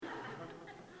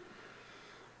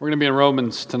We're going to be in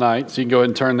Romans tonight, so you can go ahead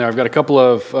and turn there. I've got a couple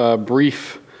of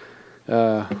brief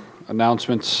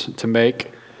announcements to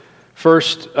make.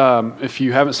 First, if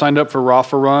you haven't signed up for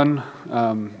Rafa Run,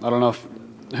 I don't know if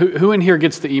who in here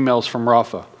gets the emails from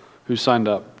Rafa? Who signed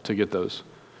up to get those?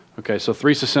 Okay, so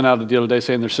Theresa sent out the other day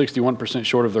saying they're 61%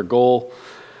 short of their goal,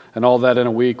 and all that in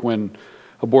a week when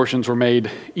abortions were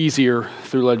made easier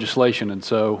through legislation. And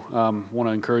so want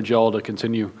to encourage y'all to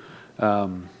continue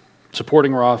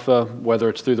supporting Rafa, whether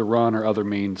it's through the run or other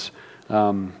means.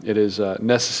 It is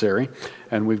necessary.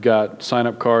 And we've got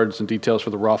sign-up cards and details for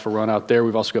the Rafa Run out there.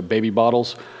 We've also got baby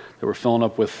bottles that we're filling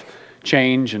up with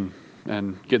change and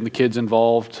getting the kids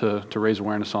involved to raise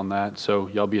awareness on that. So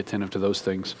y'all be attentive to those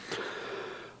things.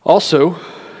 Also,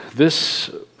 this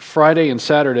Friday and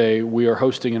Saturday, we are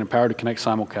hosting an Empowered to Connect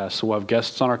simulcast. So we'll have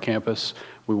guests on our campus.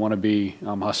 We want to be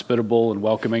hospitable and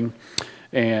welcoming.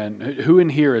 And who in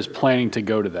here is planning to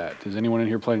go to that? Is anyone in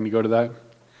here planning to go to that?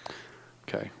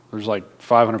 Okay. There's like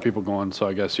 500 people going, so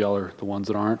I guess y'all are the ones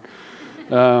that aren't.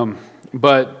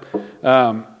 But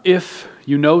if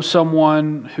you know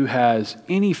someone who has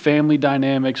any family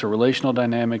dynamics or relational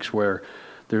dynamics where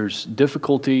there's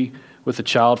difficulty with a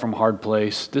child from a hard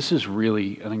place, this is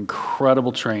really an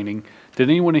incredible training. Did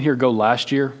anyone in here go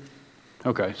last year?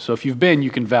 Okay, so if you've been,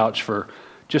 you can vouch for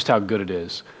just how good it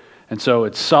is. And so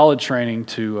it's solid training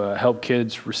to help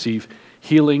kids receive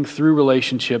healing through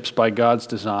relationships by God's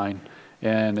design.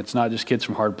 And it's not just kids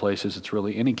from hard places, it's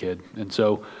really any kid. And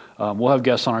so we'll have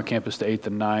guests on our campus the 8th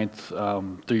and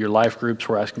 9th. Through your life groups,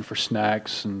 we're asking for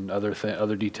snacks and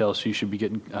other details, so you should be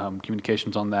getting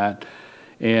communications on that.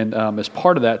 And as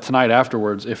part of that, tonight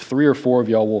afterwards, if 3 or 4 of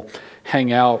y'all will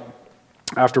hang out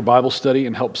after Bible study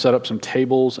and help set up some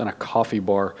tables and a coffee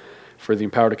bar for the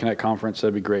Empowered to Connect conference,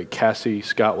 that'd be great. Cassie,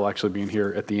 Scott will actually be in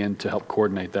here at the end to help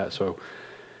coordinate that. So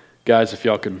guys, if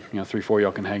y'all can, 3, 4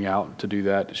 y'all can hang out to do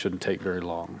that. It shouldn't take very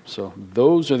long. So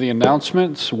those are the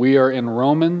announcements. We are in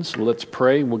Romans. Let's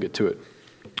pray and we'll get to it.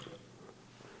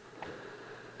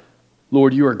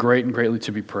 Lord, you are great and greatly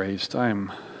to be praised. I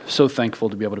am so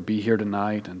thankful to be able to be here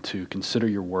tonight and to consider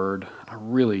your word. I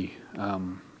really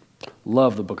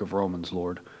love the book of Romans,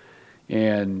 Lord.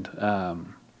 And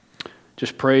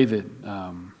just pray that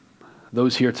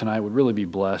those here tonight would really be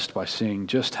blessed by seeing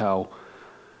just how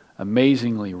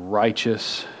amazingly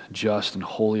righteous, just, and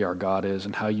holy our God is,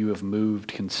 and how you have moved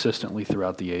consistently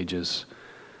throughout the ages.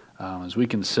 As we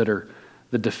consider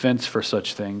the defense for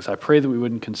such things, I pray that we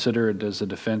wouldn't consider it as a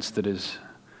defense that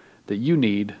you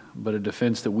need, but a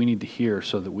defense that we need to hear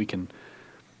so that we can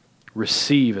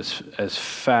receive as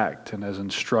fact and as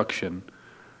instruction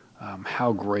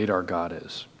how great our God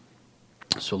is.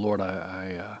 So Lord,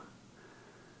 I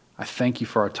thank you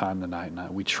for our time tonight,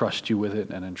 and we trust you with it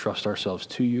and entrust ourselves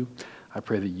to you. I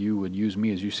pray that you would use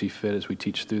me as you see fit as we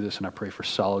teach through this, and I pray for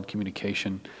solid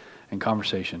communication and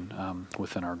conversation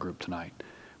within our group tonight.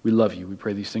 We love you. We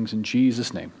pray these things in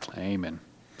Jesus' name. Amen.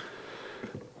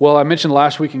 Well, I mentioned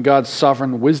last week in God's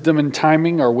sovereign wisdom and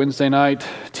timing, our Wednesday night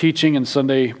teaching and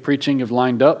Sunday preaching have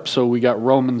lined up, so we got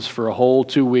Romans for a whole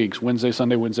 2 weeks, Wednesday,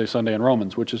 Sunday, and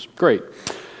Romans, which is great.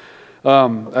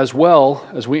 As well,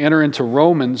 as we enter into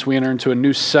Romans, we enter into a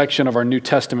new section of our New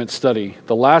Testament study.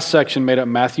 The last section made up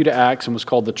Matthew to Acts and was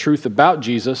called The Truth About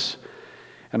Jesus,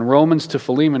 and Romans to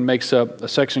Philemon makes up a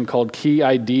section called Key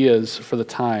Ideas for the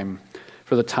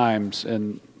Times.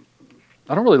 And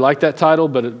I don't really like that title,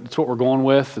 but it's what we're going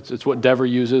with. It's what Dever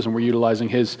uses, and we're utilizing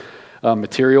his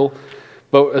material.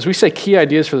 But as we say key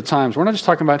ideas for the times, we're not just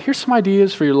talking about, here's some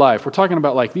ideas for your life. We're talking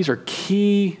about, like, these are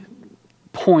key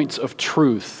points of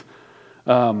truth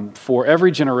for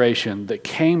every generation that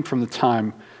came from the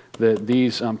time that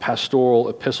these pastoral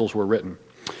epistles were written.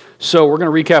 So we're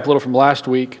going to recap a little from last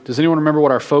week. Does anyone remember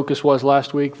what our focus was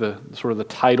last week, the sort of the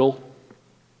title?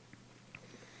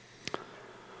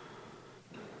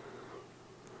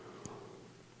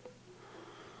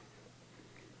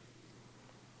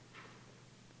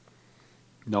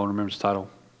 No one remembers the title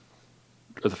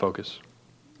or the focus?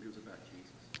 It was about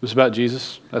Jesus. It was about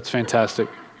Jesus? That's fantastic.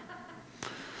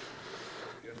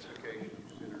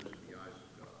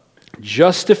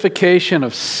 Justification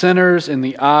of sinners in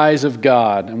the eyes of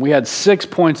God. And we had 6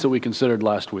 points that we considered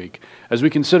last week as we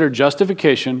considered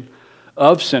justification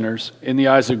of sinners in the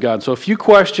eyes of God. So a few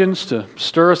questions to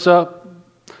stir us up,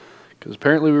 because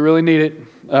apparently we really need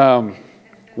it.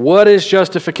 What is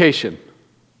justification?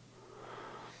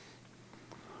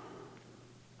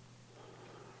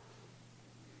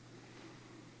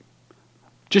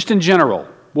 Just in general,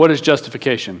 what is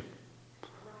justification?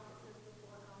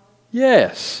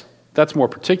 Yes. That's more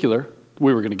particular.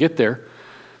 We were going to get there.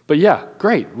 But yeah,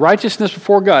 great. Righteousness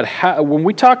before God. When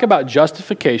we talk about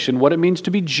justification, what it means to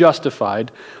be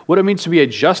justified, what it means to be a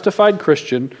justified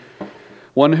Christian,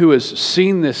 one who has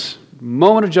seen this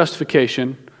moment of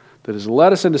justification that has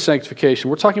led us into sanctification,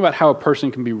 we're talking about how a person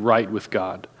can be right with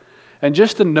God. And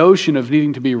just the notion of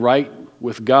needing to be right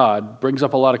with God brings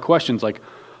up a lot of questions like,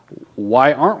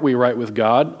 why aren't we right with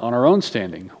God on our own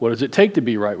standing? What does it take to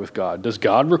be right with God? Does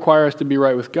God require us to be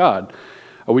right with God?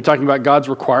 Are we talking about God's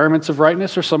requirements of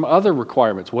rightness or some other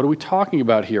requirements? What are we talking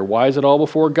about here? Why is it all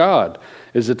before God?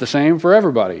 Is it the same for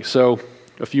everybody? So,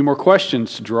 a few more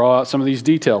questions to draw out some of these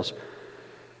details.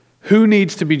 Who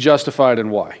needs to be justified and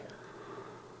why?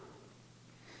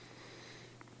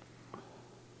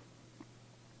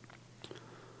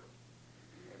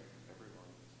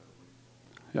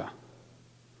 Yeah.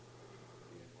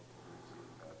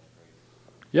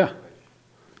 Yeah.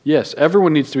 Yes,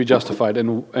 everyone needs to be justified.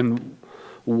 And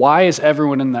why is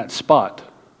everyone in that spot?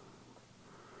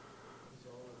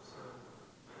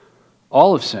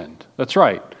 All have sinned. That's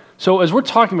right. So as we're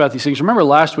talking about these things, remember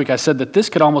last week I said that this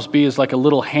could almost be as like a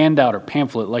little handout or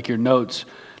pamphlet, like your notes.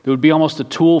 It would be almost a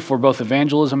tool for both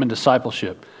evangelism and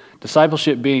discipleship.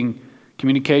 Discipleship being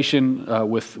communication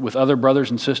with other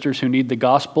brothers and sisters who need the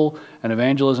gospel, and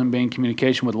evangelism being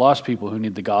communication with lost people who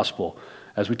need the gospel.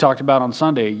 As we talked about on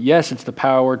Sunday, yes, it's the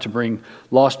power to bring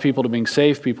lost people to being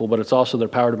saved people, but it's also the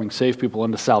power to bring saved people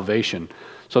into salvation.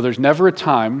 So there's never a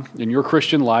time in your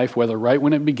Christian life, whether right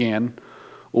when it began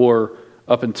or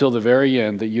up until the very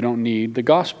end, that you don't need the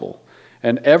gospel.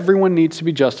 And everyone needs to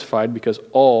be justified because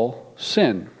all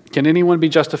sin. Can anyone be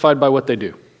justified by what they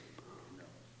do?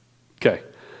 Okay.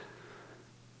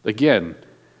 Again,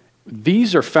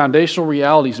 these are foundational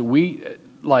realities that we,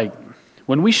 like,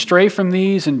 when we stray from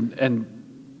these and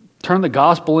turn the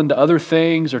gospel into other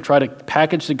things or try to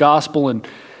package the gospel in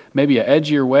maybe an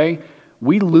edgier way,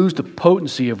 we lose the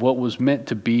potency of what was meant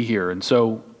to be here. And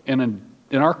so in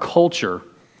our culture,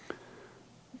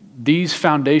 these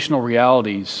foundational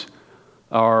realities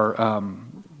are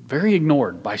very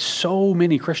ignored by so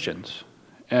many Christians.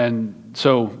 And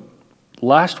so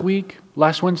last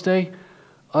Wednesday,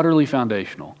 utterly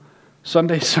foundational.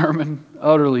 Sunday sermon,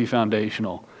 utterly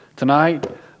foundational. Tonight,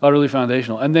 utterly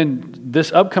foundational. And then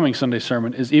this upcoming Sunday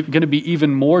sermon is going to be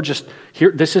even more just,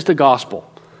 here. This is the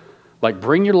gospel. Like,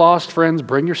 bring your lost friends,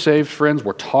 bring your saved friends.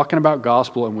 We're talking about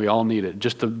gospel and we all need it.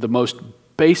 Just the most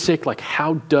basic, like,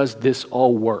 how does this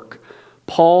all work?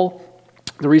 Paul,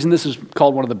 the reason this is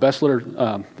called one of the best letters,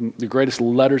 the greatest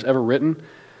letters ever written,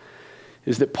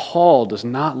 is that Paul does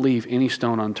not leave any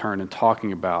stone unturned in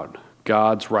talking about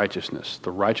God's righteousness, the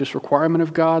righteous requirement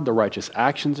of God, the righteous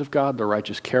actions of God, the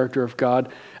righteous character of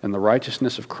God, and the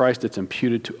righteousness of Christ that's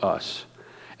imputed to us,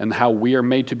 and how we are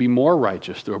made to be more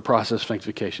righteous through a process of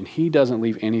sanctification. He doesn't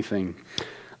leave anything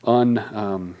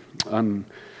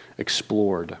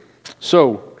unexplored.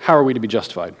 So, how are we to be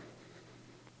justified?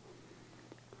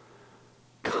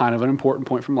 Kind of an important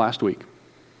point from last week.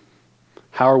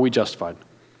 How are we justified?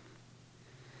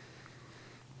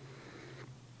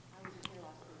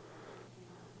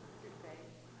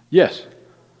 Yes.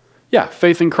 Yeah,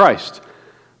 faith in Christ.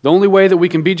 The only way that we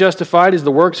can be justified is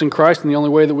the works in Christ, and the only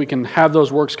way that we can have those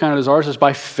works counted as ours is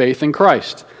by faith in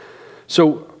Christ.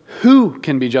 So, who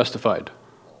can be justified?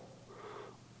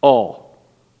 All.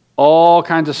 All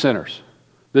kinds of sinners.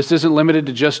 This isn't limited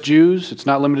to just Jews. It's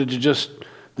not limited to just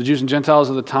the Jews and Gentiles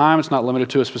of the time. It's not limited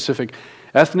to a specific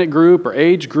ethnic group or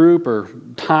age group or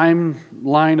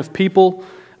timeline of people.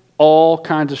 All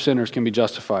kinds of sinners can be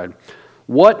justified.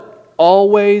 What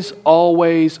always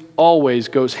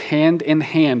goes hand in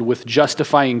hand with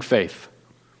justifying faith?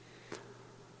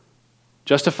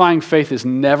 Justifying faith is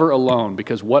never alone,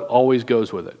 because what always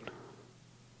goes with it?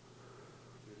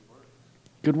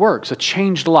 Good works, a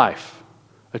changed life.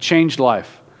 A changed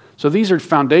life. So these are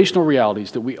foundational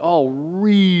realities that we all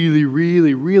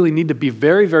really need to be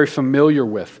very, very familiar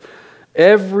with.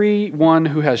 Everyone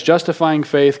who has justifying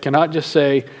faith cannot just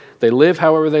say they live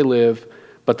however they live,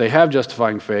 but they have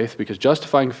justifying faith, because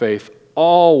justifying faith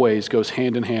always goes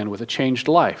hand in hand with a changed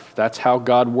life. That's how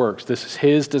God works. This is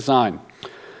His design.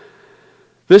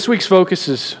 This week's focus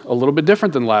is a little bit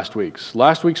different than last week's.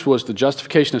 Last week's was the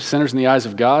justification of sinners in the eyes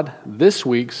of God. This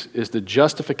week's is the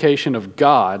justification of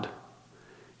God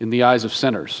in the eyes of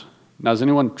sinners. Now, is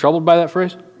anyone troubled by that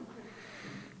phrase?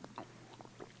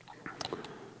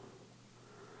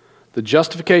 The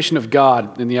justification of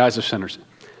God in the eyes of sinners.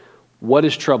 What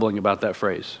is troubling about that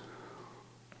phrase?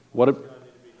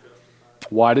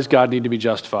 Why does God need to be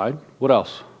justified? What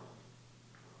else?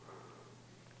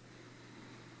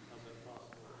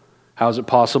 How is it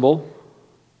possible?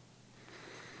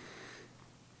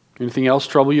 Anything else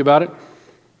trouble you about it?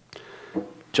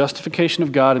 Justification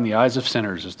of God in the eyes of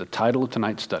sinners is the title of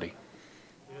tonight's study.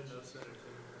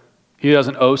 He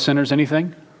doesn't owe sinners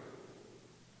anything?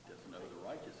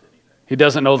 He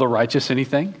doesn't owe the righteous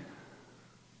anything?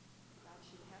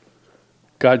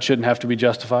 God shouldn't have to be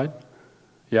justified?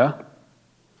 Yeah?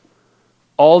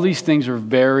 All these things are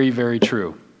very, very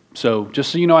true. So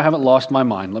just so you know I haven't lost my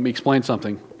mind, let me explain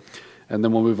something, and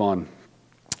then we'll move on.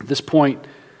 At this point,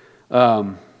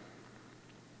 I'm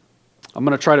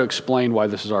going to try to explain why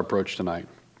this is our approach tonight.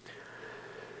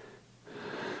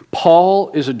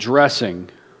 Paul is addressing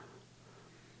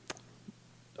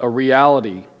a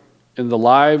reality in the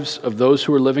lives of those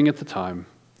who were living at the time,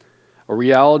 a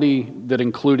reality that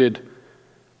included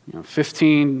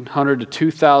 1,500 to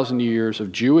 2,000 years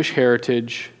of Jewish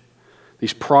heritage,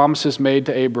 these promises made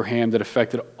to Abraham that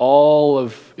affected all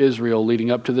of Israel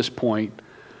leading up to this point,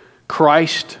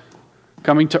 Christ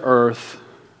coming to earth,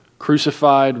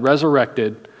 crucified,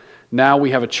 resurrected. Now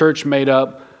we have a church made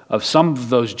up of some of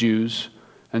those Jews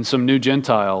and some new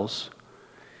Gentiles,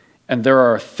 and there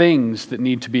are things that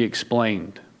need to be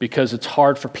explained because it's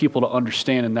hard for people to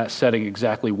understand in that setting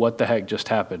exactly what the heck just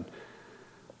happened.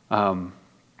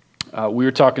 We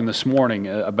were talking this morning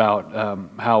about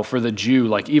how for the Jew,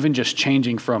 like even just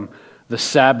changing from the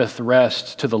Sabbath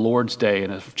rest to the Lord's Day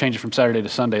and changing from Saturday to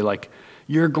Sunday, like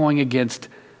you're going against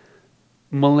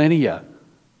millennia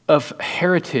of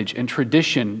heritage and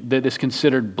tradition that is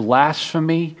considered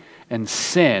blasphemy and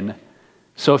sin.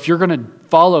 So if you're going to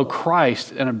follow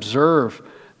Christ and observe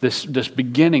this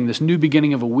beginning, this new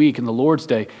beginning of a week in the Lord's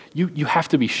Day, you have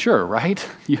to be sure, right?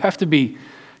 You have to be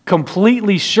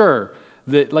completely sure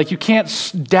that, like, you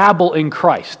can't dabble in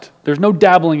Christ. There's no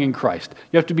dabbling in Christ.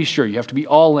 You have to be sure. You have to be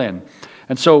all in.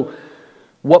 And so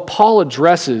what Paul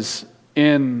addresses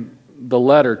in the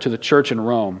letter to the church in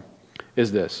Rome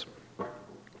is this.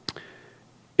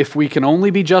 If we can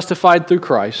only be justified through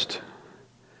Christ,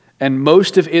 and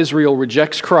most of Israel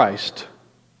rejects Christ,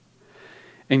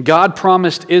 and God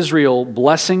promised Israel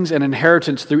blessings and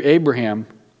inheritance through Abraham,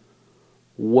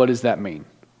 what does that mean?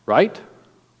 Right?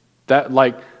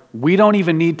 We don't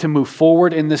even need to move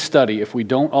forward in this study if we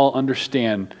don't all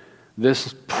understand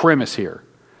this premise here.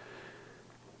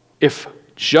 If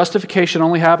justification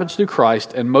only happens through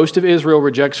Christ, and most of Israel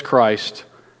rejects Christ,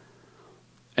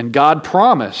 and God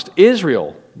promised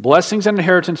Israel blessings and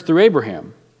inheritance through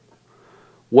Abraham,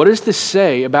 what does this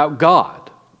say about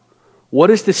God? What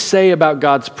does this say about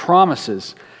God's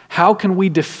promises? How can we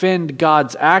defend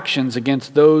God's actions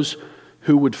against those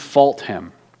who would fault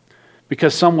him?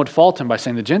 Because some would fault him by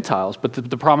saying the Gentiles, but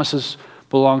the promises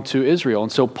belong to Israel.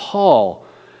 And so Paul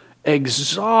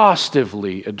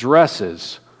exhaustively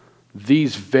addresses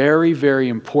these very, very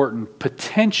important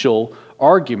potential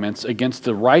arguments against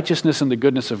the righteousness and the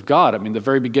goodness of God. I mean, the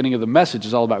very beginning of the message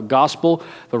is all about gospel,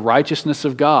 the righteousness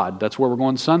of God. That's where we're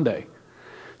going Sunday.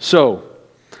 So,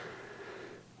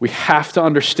 we have to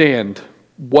understand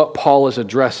what Paul is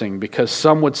addressing, because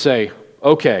some would say,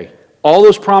 okay, all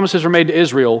those promises are made to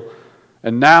Israel,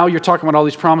 and now you're talking about all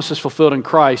these promises fulfilled in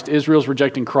Christ. Israel's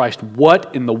rejecting Christ.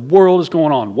 What in the world is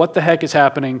going on? What the heck is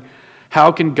happening?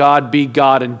 How can God be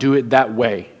God and do it that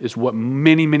way? Is what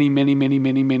many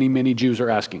Jews are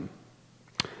asking.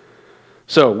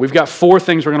 So we've got 4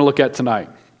 things we're going to look at tonight.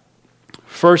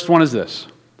 First one is this.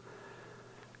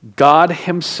 God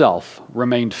himself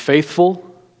remained faithful.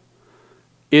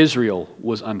 Israel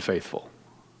was unfaithful.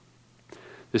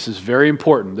 This is very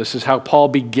important. This is how Paul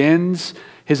begins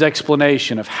his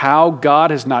explanation of how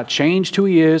God has not changed who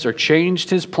he is or changed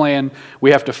his plan.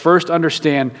 We have to first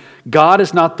understand God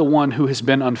is not the one who has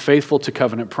been unfaithful to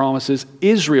covenant promises.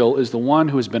 Israel is the one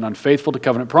who has been unfaithful to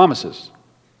covenant promises.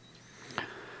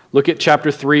 Look at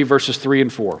chapter 3, verses 3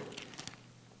 and 4.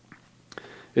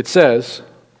 It says,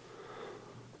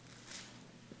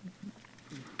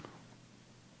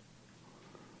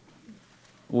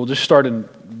 we'll just start in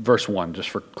verse 1, just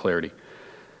for clarity.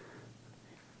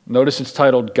 Notice it's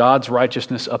titled, God's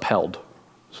Righteousness Upheld.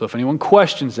 So if anyone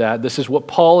questions that, this is what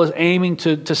Paul is aiming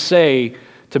to say,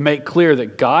 to make clear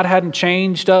that God hadn't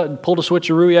changed, pulled a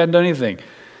switcheroo, he hadn't done anything.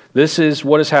 This is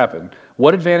what has happened.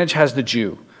 What advantage has the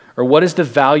Jew? Or what is the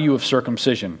value of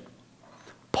circumcision?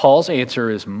 Paul's answer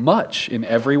is much in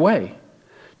every way.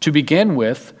 To begin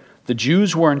with, the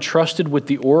Jews were entrusted with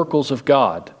the oracles of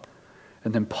God.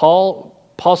 And then Paul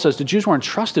says the Jews were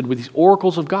entrusted with these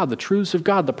oracles of God, the truths of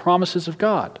God, the promises of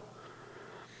God,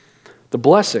 the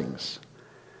blessings.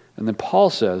 And then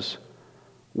Paul says,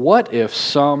 what if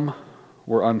some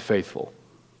were unfaithful?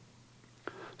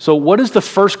 So what is the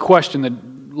first question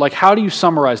how do you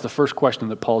summarize the first question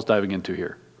that Paul's diving into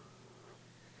here?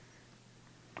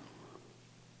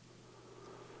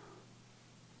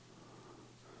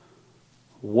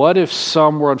 What if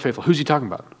some were unfaithful? Who's he talking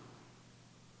about?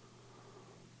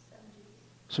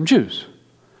 Some Jews.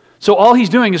 So all he's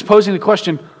doing is posing the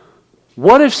question,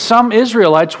 what if some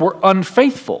Israelites were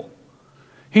unfaithful?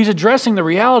 He's addressing the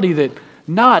reality that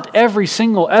not every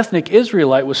single ethnic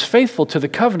Israelite was faithful to the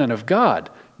covenant of God.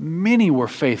 Many were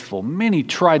faithful. Many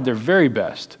tried their very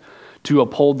best to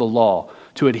uphold the law,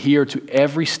 to adhere to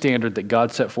every standard that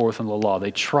God set forth in the law.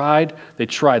 They tried.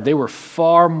 They were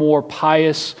far more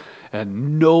pious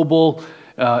and noble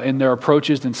in their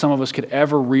approaches than some of us could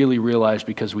ever really realize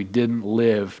because we didn't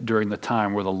live during the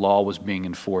time where the law was being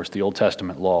enforced, the Old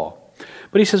Testament law.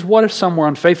 But he says, what if some were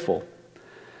unfaithful?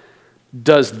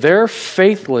 Does their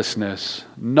faithlessness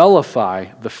nullify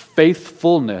the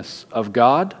faithfulness of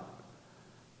God?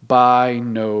 By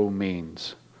no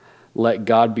means. Let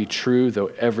God be true, though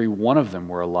every one of them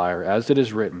were a liar, as it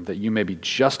is written, that you may be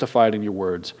justified in your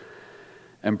words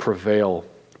and prevail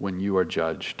when you are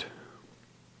judged.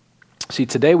 See,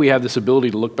 today we have this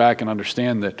ability to look back and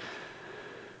understand that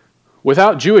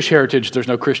without Jewish heritage, there's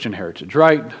no Christian heritage,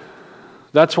 right?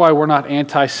 That's why we're not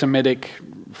anti-Semitic,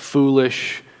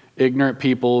 foolish, ignorant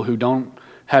people who don't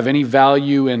have any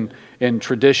value in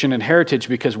tradition and heritage,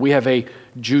 because we have a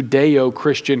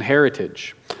Judeo-Christian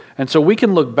heritage. And so we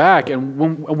can look back, and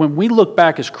when we look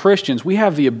back as Christians, we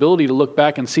have the ability to look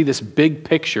back and see this big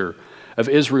picture of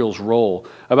Israel's role,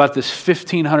 about this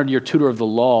 1,500-year tutor of the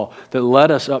law that led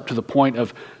us up to the point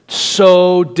of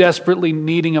so desperately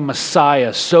needing a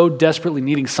Messiah, so desperately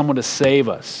needing someone to save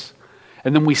us.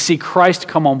 And then we see Christ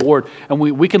come on board, and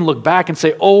we can look back and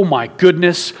say, oh my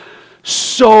goodness,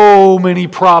 so many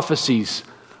prophecies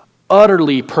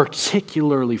utterly,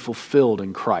 particularly fulfilled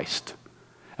in Christ.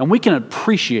 And we can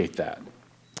appreciate that.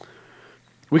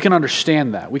 We can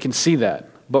understand that. We can see that.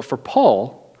 But for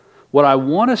Paul, what I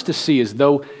want us to see is,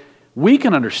 though we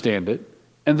can understand it,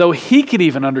 and though he could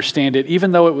even understand it,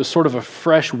 even though it was sort of a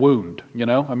fresh wound,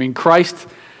 I mean, Christ,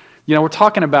 we're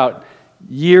talking about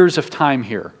years of time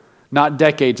here, not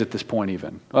decades at this point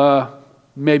even.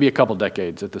 Maybe a couple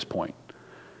decades at this point.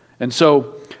 And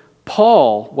so,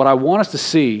 Paul, what I want us to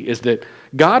see is that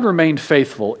God remained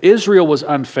faithful. Israel was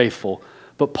unfaithful.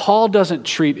 But Paul doesn't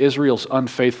treat Israel's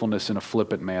unfaithfulness in a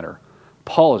flippant manner.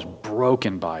 Paul is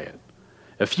broken by it.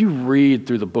 If you read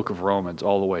through the book of Romans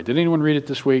all the way, did anyone read it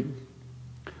this week?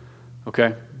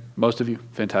 Okay, most of you,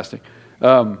 fantastic.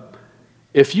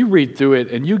 If you read through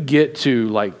it and you get to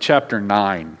like chapter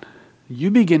 9,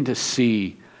 you begin to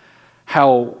see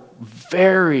how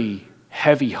very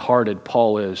heavy-hearted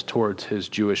Paul is towards his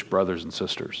Jewish brothers and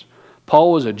sisters.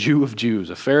 Paul was a Jew of Jews,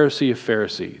 a Pharisee of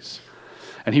Pharisees.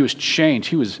 And he was changed.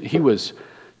 He was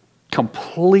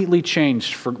completely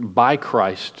changed by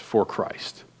Christ for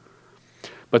Christ.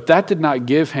 But that did not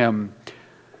give him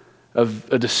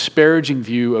a disparaging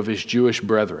view of his Jewish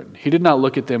brethren. He did not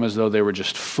look at them as though they were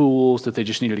just fools, that they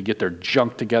just needed to get their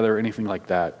junk together or anything like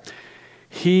that.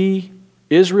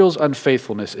 Israel's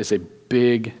unfaithfulness is a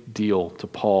big deal to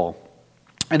Paul.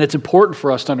 And it's important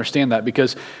for us to understand that,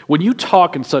 because when you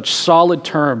talk in such solid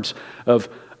terms of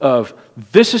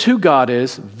this is who God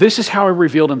is, this is how He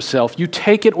revealed Himself, you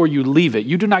take it or you leave it.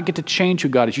 You do not get to change who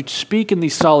God is. You speak in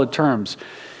these solid terms.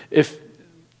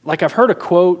 I've heard a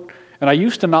quote, and I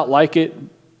used to not like it.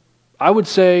 I would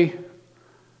say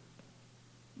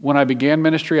when I began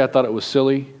ministry, I thought it was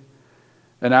silly.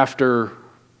 And after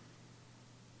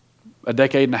a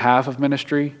decade and a half of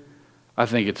ministry, I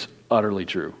think it's utterly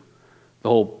true. The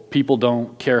whole people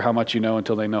don't care how much you know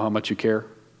until they know how much you care.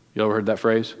 You ever heard that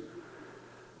phrase?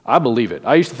 I believe it.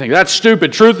 I used to think, that's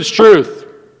stupid. Truth is truth.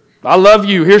 I love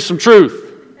you. Here's some truth.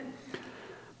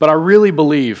 But I really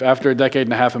believe after a decade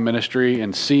and a half of ministry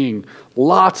and seeing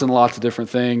lots and lots of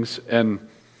different things, and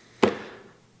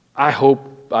I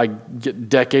hope I get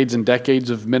decades and decades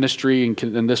of ministry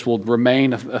and this will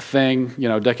remain a thing.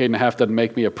 A decade and a half doesn't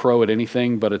make me a pro at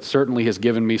anything, but it certainly has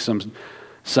given me some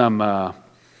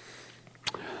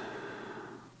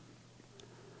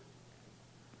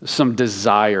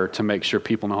desire to make sure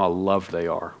people know how loved they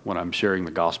are when I'm sharing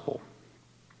the gospel.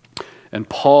 And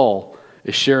Paul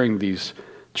is sharing these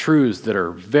truths that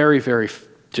are very, very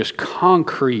just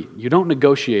concrete. You don't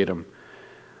negotiate them.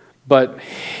 But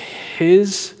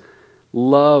his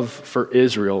love for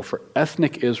Israel, for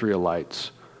ethnic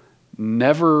Israelites,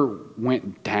 never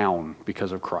went down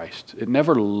because of Christ. It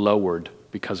never lowered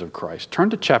because of Christ. Turn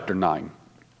to chapter 9.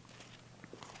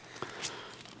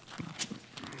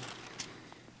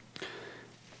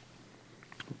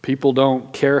 People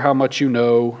don't care how much you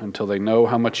know until they know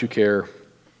how much you care.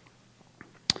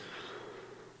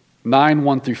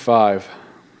 9:1-5.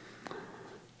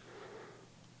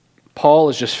 Paul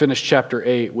has just finished chapter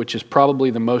 8, which is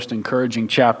probably the most encouraging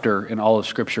chapter in all of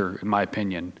Scripture, in my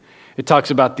opinion. It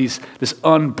talks about this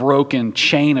unbroken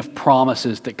chain of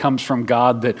promises that comes from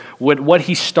God, that what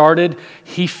he started,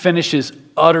 he finishes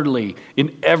utterly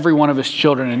in every one of his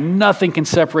children, and nothing can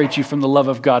separate you from the love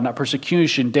of God, not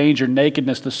persecution, danger,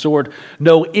 nakedness, the sword.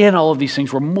 No, in all of these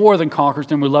things, we're more than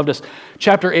conquerors, and we loved us.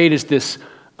 Chapter 8 is this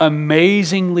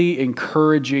amazingly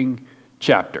encouraging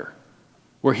chapter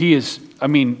where he is,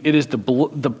 it is the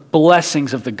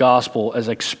blessings of the gospel as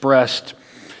expressed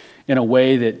in a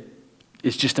way that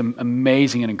is just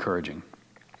amazing and encouraging.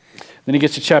 Then he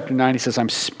gets to chapter 9. He says, I'm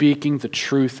speaking the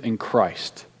truth in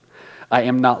Christ. I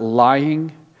am not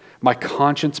lying. My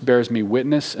conscience bears me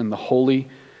witness in the Holy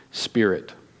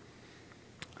Spirit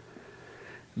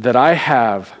that I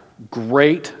have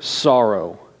great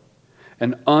sorrow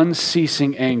and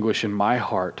unceasing anguish in my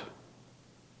heart.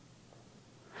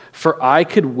 For I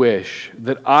could wish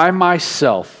that I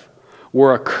myself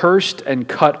were accursed and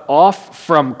cut off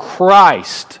from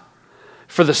Christ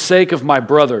for the sake of my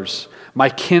brothers, my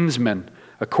kinsmen,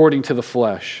 according to the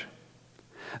flesh.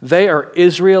 They are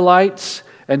Israelites,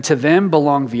 and to them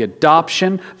belong the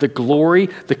adoption, the glory,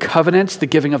 the covenants, the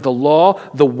giving of the law,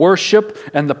 the worship,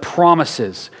 and the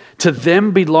promises. To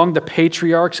them belong the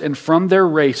patriarchs, and from their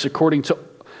race, according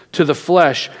to the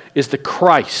flesh, is the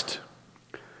Christ,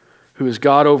 who is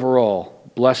God over all,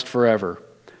 blessed forever.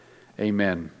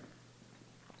 Amen.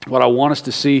 What I want us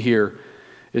to see here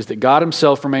is that God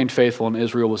himself remained faithful and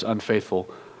Israel was unfaithful.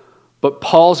 But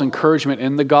Paul's encouragement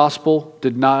in the gospel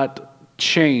did not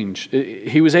change.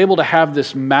 He was able to have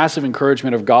this massive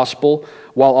encouragement of gospel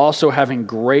while also having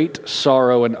great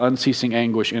sorrow and unceasing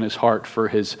anguish in his heart for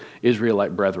his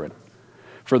Israelite brethren.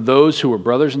 For those who were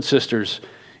brothers and sisters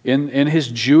in his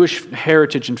Jewish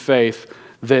heritage and faith,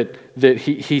 that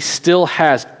he still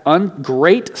has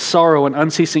great sorrow and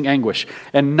unceasing anguish.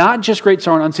 And not just great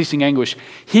sorrow and unceasing anguish.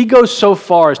 He goes so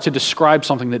far as to describe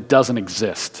something that doesn't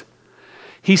exist.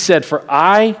 He said, for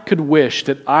I could wish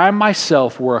that I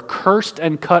myself were accursed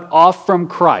and cut off from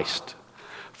Christ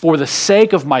for the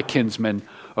sake of my kinsmen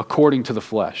according to the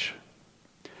flesh.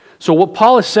 So what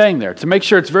Paul is saying there, to make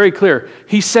sure it's very clear,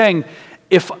 he's saying,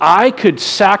 if I could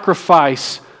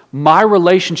sacrifice my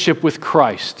relationship with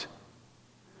Christ,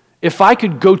 if I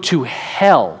could go to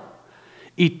hell,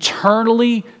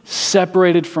 eternally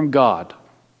separated from God,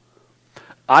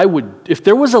 I would, if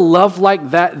there was a love like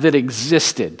that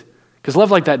existed, because love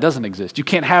like that doesn't exist. You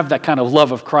can't have that kind of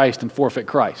love of Christ and forfeit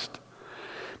Christ.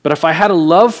 But if I had a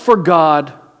love for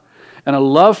God and a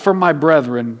love for my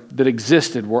brethren that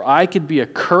existed, where I could be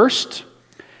accursed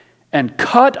and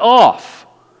cut off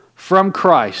from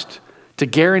Christ to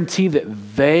guarantee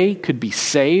that they could be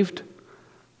saved,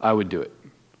 I would do it.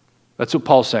 That's what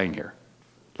Paul's saying here.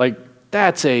 Like,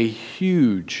 that's a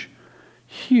huge,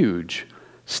 huge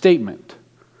statement.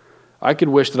 I could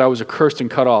wish that I was accursed and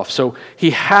cut off. So he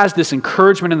has this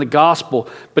encouragement in the gospel,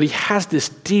 but he has this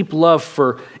deep love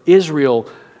for Israel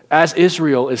as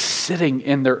Israel is sitting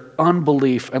in their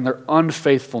unbelief and their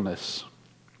unfaithfulness.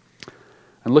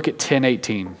 And look at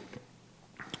 10:18.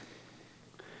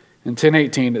 In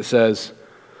 10:18 it says,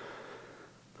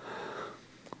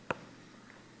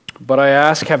 but I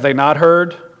ask, have they not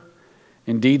heard?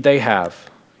 Indeed they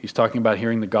have. He's talking about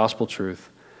hearing the gospel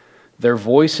truth. Their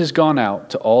voice has gone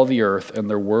out to all the earth, and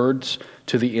their words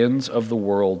to the ends of the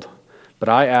world. But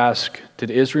I ask, did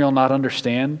Israel not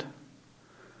understand?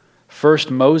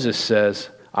 First Moses says,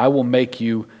 I will make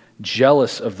you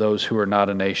jealous of those who are not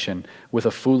a nation. With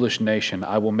a foolish nation,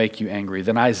 I will make you angry.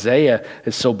 Then Isaiah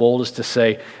is so bold as to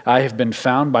say, I have been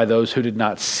found by those who did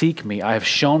not seek me. I have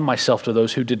shown myself to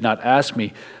those who did not ask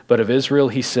me. But of Israel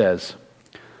he says,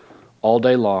 all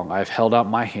day long I have held out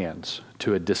my hands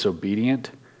to a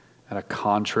disobedient and a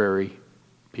contrary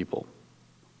people.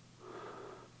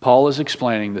 Paul is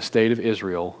explaining the state of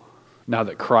Israel now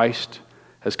that Christ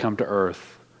has come to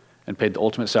earth and paid the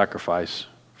ultimate sacrifice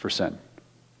for sin.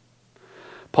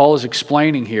 Paul is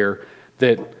explaining here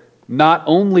that not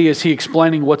only is he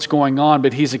explaining what's going on,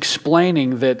 but he's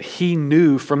explaining that he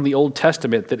knew from the Old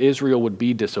Testament that Israel would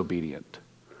be disobedient.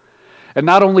 And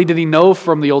not only did he know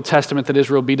from the Old Testament that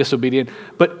Israel would be disobedient,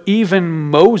 but even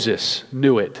Moses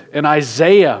knew it. And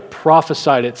Isaiah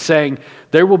prophesied it, saying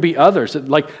there will be others,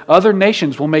 like other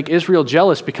nations will make Israel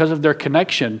jealous because of their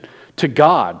connection to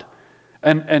God.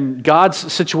 And God's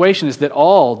situation is that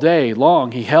all day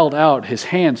long he held out his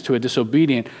hands to a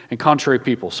disobedient and contrary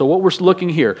people. So what we're looking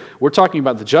here, we're talking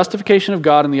about the justification of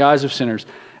God in the eyes of sinners.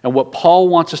 And what Paul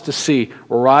wants us to see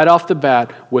right off the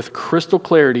bat with crystal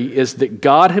clarity is that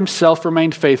God himself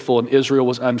remained faithful and Israel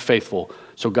was unfaithful.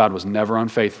 So God was never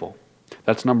unfaithful.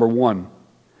 That's number one.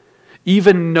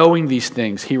 Even knowing these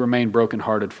things, he remained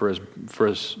brokenhearted for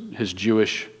his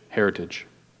Jewish heritage.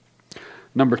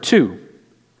 Number 2,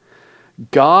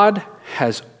 God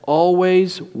has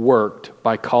always worked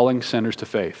by calling sinners to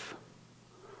faith.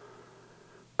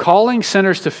 Calling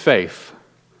sinners to faith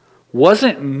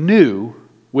wasn't new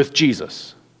with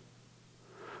Jesus.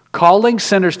 Calling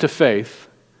sinners to faith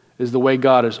is the way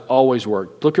God has always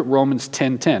worked. Look at Romans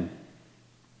 10:10.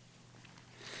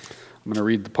 I'm going to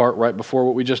read the part right before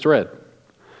what we just read.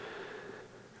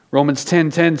 Romans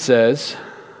 10:10 says,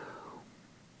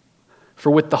 "For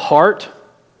with the heart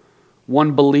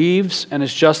one believes and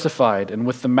is justified, and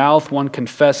with the mouth one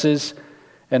confesses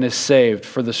and is saved.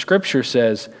 For the Scripture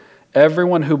says,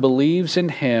 everyone who believes in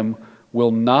him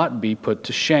will not be put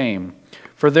to shame.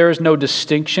 For there is no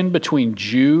distinction between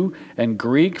Jew and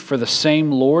Greek, for the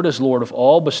same Lord is Lord of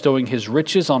all, bestowing his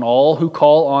riches on all who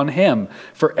call on him.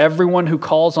 For everyone who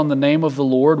calls on the name of the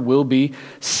Lord will be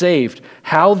saved.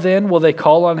 How then will they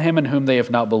call on him in whom they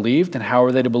have not believed? And how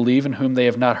are they to believe in whom they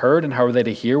have not heard? And how are they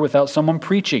to hear without someone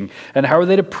preaching? And how are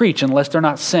they to preach unless they're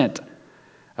not sent?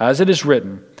 As it is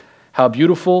written, how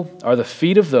beautiful are the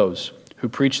feet of those who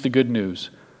preach the good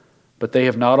news. But they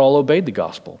have not all obeyed the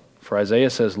gospel. For Isaiah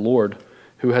says, Lord,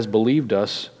 who has believed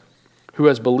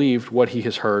what he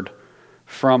has heard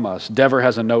from us. Dever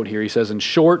has a note here. He says, in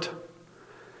short,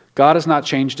 God has not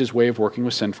changed his way of working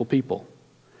with sinful people.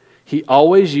 He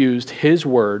always used his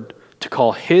word to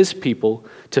call his people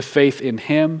to faith in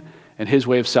him and his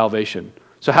way of salvation.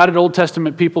 So how did Old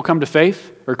Testament people come to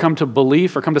faith, or come to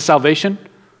belief, or come to salvation?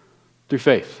 Through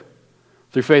faith.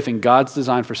 Through faith in God's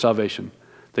design for salvation.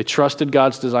 They trusted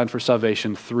God's design for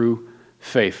salvation through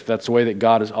faith. That's the way that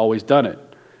God has always done it.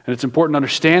 And it's important to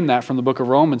understand that from the book of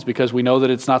Romans, because we know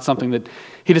that it's not something that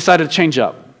he decided to change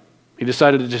up. He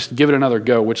decided to just give it another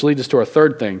go, which leads us to our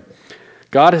third thing.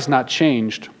 God has not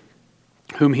changed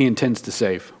whom he intends to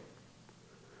save.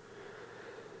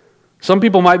 Some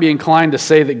people might be inclined to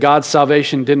say that God's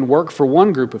salvation didn't work for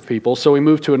one group of people, so he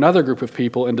moved to another group of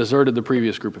people and deserted the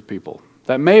previous group of people.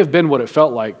 That may have been what it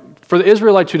felt like for the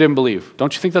Israelites who didn't believe.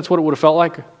 Don't you think that's what it would have felt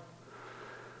like?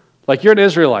 Like, you're an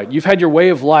Israelite. You've had your way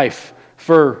of life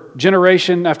for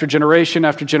generation after generation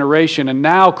after generation, and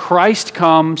now Christ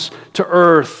comes to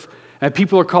earth, and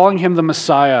people are calling him the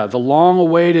Messiah, the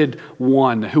long-awaited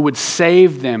one who would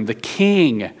save them, the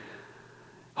King.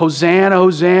 Hosanna,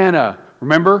 Hosanna.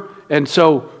 Remember? And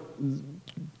so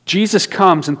Jesus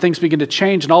comes and things begin to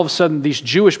change, and all of a sudden these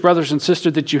Jewish brothers and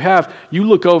sisters that you have, you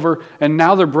look over and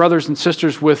now they're brothers and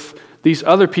sisters with these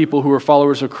other people who are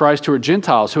followers of Christ who are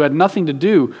Gentiles, who had nothing to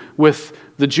do with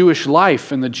the Jewish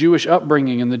life and the Jewish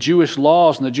upbringing and the Jewish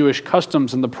laws and the Jewish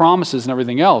customs and the promises and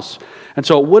everything else. And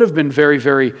so it would have been very,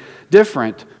 very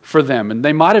different for them. And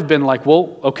they might have been like,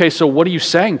 well, okay, so what are you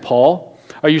saying, Paul?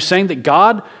 Are you saying that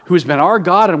God, who has been our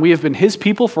God and we have been his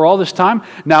people for all this time,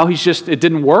 now it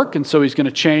didn't work, and so he's going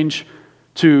to change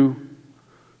to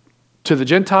the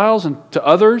Gentiles and to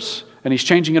others, and he's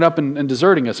changing it up and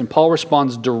deserting us? And Paul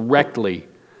responds directly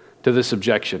to this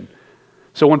objection.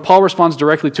 So when Paul responds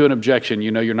directly to an objection,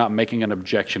 you know you're not making an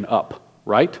objection up,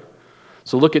 right?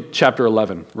 So look at chapter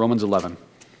 11, Romans 11.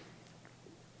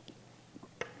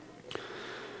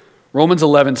 Romans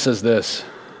 11 says this,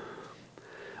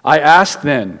 I ask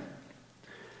then,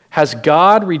 has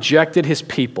God rejected his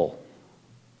people?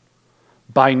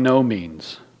 By no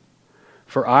means.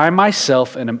 For I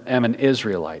myself am an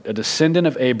Israelite, a descendant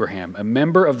of Abraham, a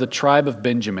member of the tribe of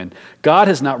Benjamin. God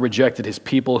has not rejected his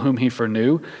people whom he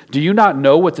foreknew. Do you not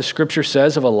know what the scripture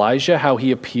says of Elijah, how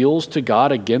he appeals to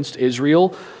God against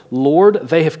Israel? Lord,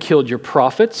 they have killed your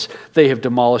prophets, they have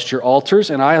demolished your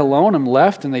altars, and I alone am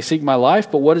left, and they seek my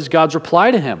life. But what is God's reply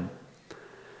to him?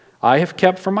 I have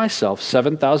kept for myself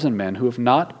 7,000 men who have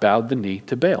not bowed the knee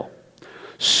to Baal.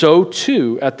 So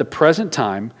too, at the present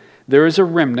time, there is a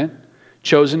remnant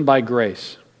chosen by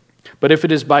grace. But if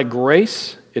it is by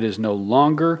grace, it is no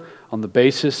longer on the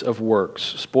basis of works.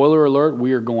 Spoiler alert,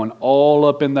 we are going all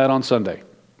up in that on Sunday.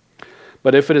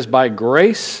 But if it is by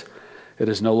grace, it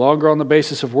is no longer on the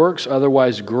basis of works.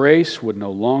 Otherwise, grace would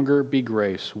no longer be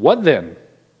grace. What then?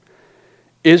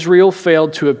 Israel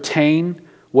failed to obtain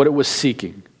what it was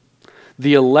seeking.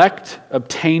 The elect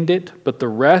obtained it, but the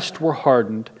rest were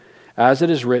hardened. As it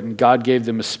is written, God gave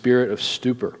them a spirit of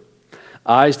stupor,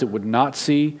 eyes that would not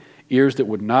see, ears that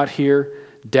would not hear,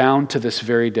 down to this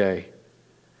very day.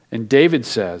 And David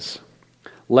says,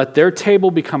 let their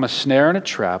table become a snare and a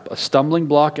trap, a stumbling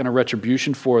block and a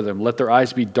retribution for them. Let their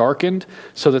eyes be darkened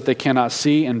so that they cannot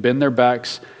see, and bend their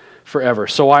backs forever.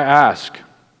 So I ask,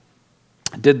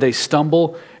 did they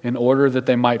stumble in order that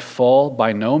they might fall?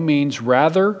 By no means.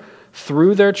 Rather,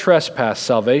 through their trespass,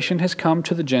 salvation has come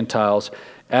to the Gentiles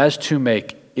as to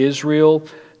make Israel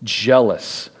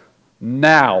jealous.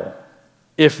 Now,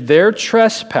 if their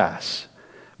trespass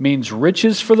means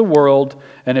riches for the world,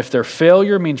 and if their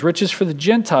failure means riches for the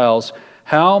Gentiles,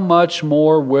 how much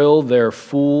more will their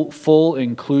full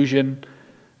inclusion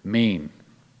mean?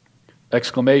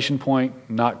 Exclamation point,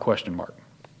 not question mark.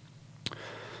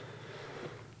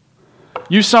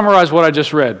 You summarize what I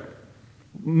just read.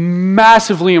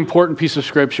 Massively important piece of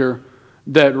Scripture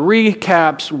that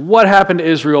recaps what happened to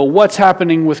Israel, what's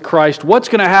happening with Christ, what's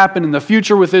going to happen in the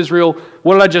future with Israel.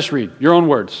 What did I just read? Your own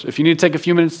words. If you need to take a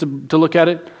few minutes to look at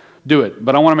it, do it.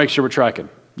 But I want to make sure we're tracking.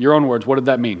 Your own words. What did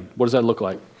that mean? What does that look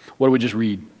like? What did we just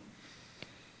read?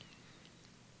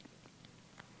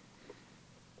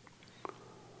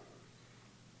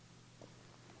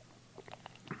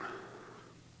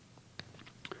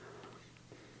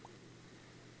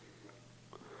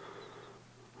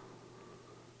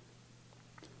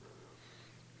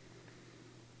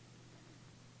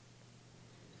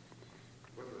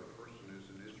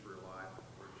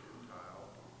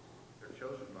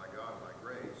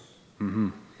 Mm-hmm.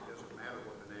 It doesn't matter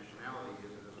what the nationality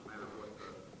is. It doesn't matter what the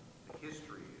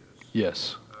history is.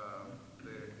 Yes.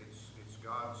 It's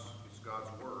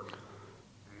God's word,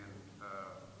 and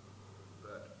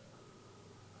that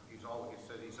it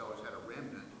said He's always had a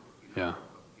remnant. Yeah.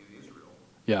 In Israel.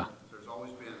 Yeah. There's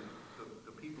always been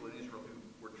the people in Israel who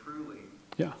were truly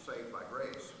saved by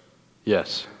grace.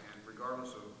 Yes. And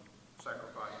regardless of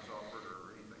sacrifices offered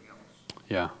or anything else.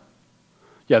 Yeah.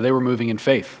 Yeah, they were moving in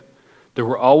faith. There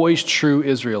were always true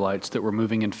Israelites that were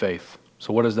moving in faith.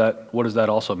 So what does that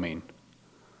also mean?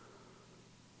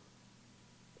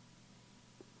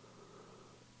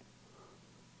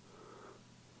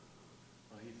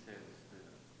 Well, he says the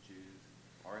Jews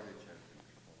are the chosen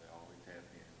people. They always have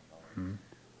been. Always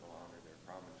will honor their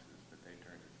promises, but they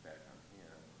turned his back on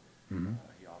him. Mm-hmm.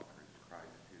 He offered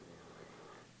Christ to them. They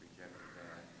rejected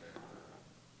that.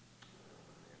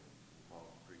 And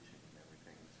Paul's preaching and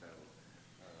everything. So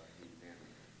he then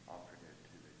offered it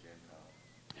to the Gentiles.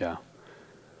 Yeah.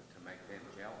 To make them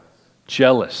jealous.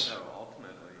 Jealous. So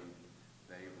ultimately,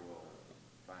 they will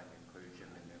find inclusion,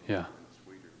 and then Yeah. it's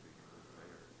sweeter because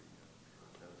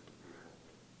they're those people.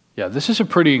 Yeah, this is a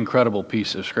pretty incredible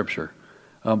piece of Scripture.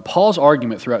 Paul's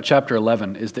argument throughout chapter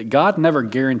 11 is that God never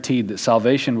guaranteed that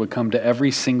salvation would come to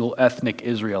every single ethnic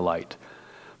Israelite.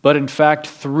 But in fact,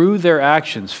 through their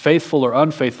actions, faithful or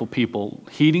unfaithful people,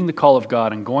 heeding the call of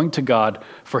God and going to God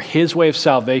for His way of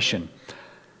salvation,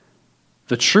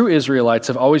 the true Israelites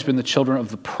have always been the children of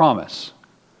the promise.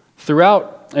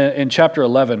 Throughout, in chapter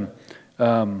 11,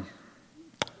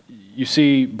 you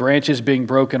see branches being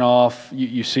broken off.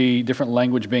 You see different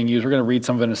language being used. We're going to read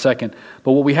some of it in a second.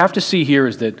 But what we have to see here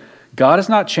is that God has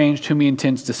not changed whom He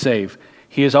intends to save.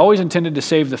 He has always intended to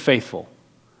save the faithful.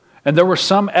 And there were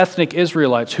some ethnic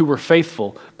Israelites who were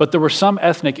faithful, but there were some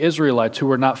ethnic Israelites who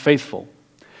were not faithful.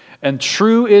 And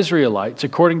true Israelites,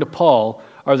 according to Paul,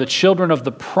 are the children of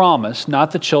the promise,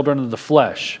 not the children of the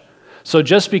flesh. So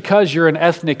just because you're an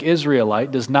ethnic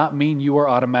Israelite does not mean you are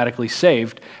automatically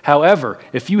saved. However,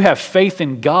 if you have faith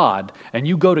in God and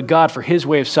you go to God for His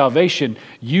way of salvation,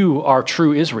 you are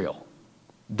true Israel.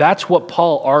 That's what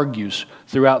Paul argues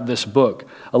throughout this book.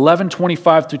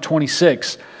 11:25 through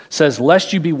 26 says,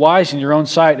 "Lest you be wise in your own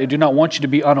sight, I do not want you to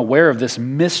be unaware of this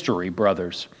mystery,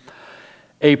 brothers.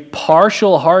 A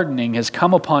partial hardening has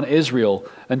come upon Israel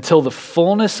until the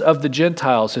fullness of the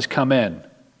Gentiles has come in.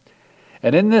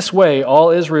 And in this way,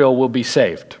 all Israel will be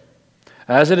saved.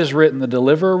 As it is written, the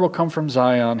deliverer will come from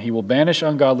Zion. He will banish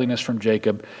ungodliness from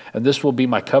Jacob. And this will be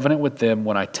my covenant with them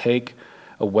when I take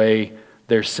away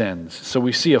their sins." So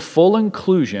we see a full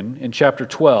inclusion in chapter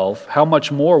 12. How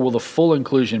much more will the full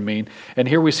inclusion mean? And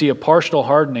here we see a partial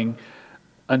hardening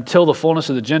until the fullness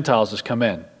of the Gentiles has come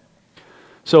in.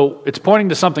 So it's pointing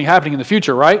to something happening in the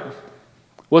future, right?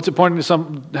 What's it pointing to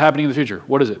something happening in the future?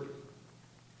 What is it?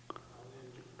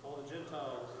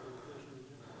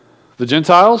 The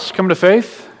Gentiles come to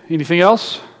faith. Anything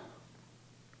else?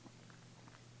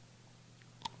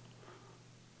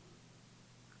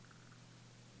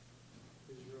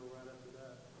 Israel right after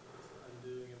that.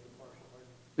 Undoing of the partial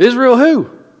hardening. Israel who?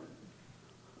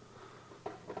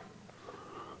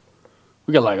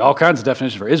 We got like all kinds of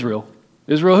definitions for Israel.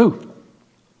 Israel who?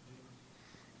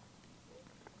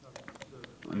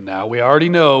 Now we already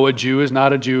know a Jew is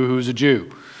not a Jew who's a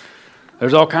Jew.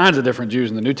 There's all kinds of different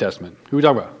Jews in the New Testament. Who are we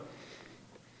talking about?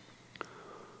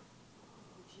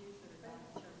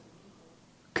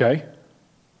 Okay.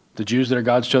 The Jews that are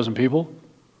God's chosen people.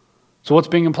 So what's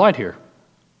being implied here?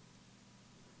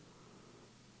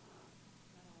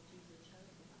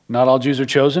 Not all Jews are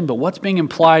chosen, but what's being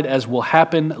implied as will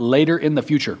happen later in the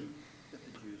future? That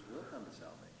the Jews will come to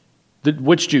salvation.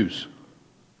 Which Jews?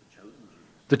 The chosen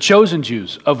Jews. The chosen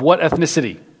Jews. Of what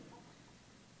ethnicity?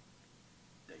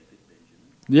 David,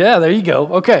 Benjamin. Yeah, there you go.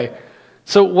 Okay.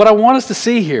 So what I want us to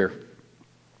see here,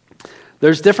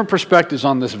 there's different perspectives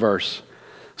on this verse.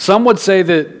 Some would say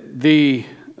that the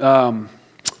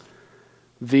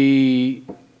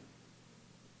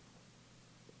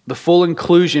full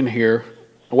inclusion here,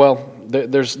 well,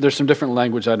 there's some different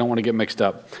language. I don't want to get mixed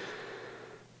up.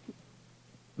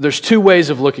 There's two ways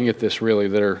of looking at this, really,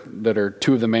 that are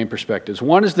two of the main perspectives.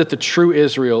 One is that the true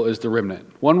Israel is the remnant.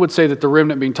 One would say that the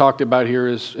remnant being talked about here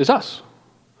is us.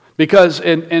 Because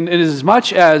and as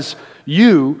much as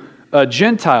you, a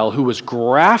Gentile who was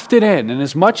grafted in, and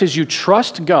as much as you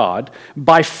trust God,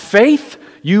 by faith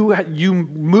you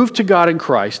move to God in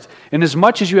Christ, and as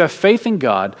much as you have faith in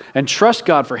God and trust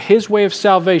God for His way of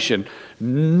salvation,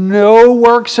 no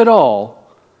works at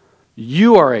all,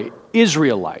 you are an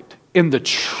Israelite in the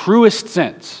truest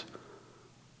sense.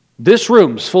 This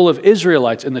room's full of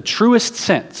Israelites in the truest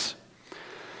sense.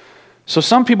 So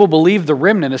some people believe the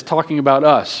remnant is talking about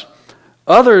us.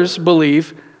 Others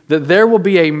believe that there will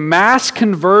be a mass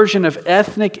conversion of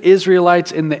ethnic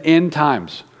Israelites in the end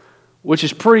times, which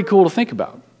is pretty cool to think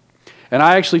about. And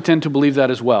I actually tend to believe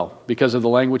that as well, because of the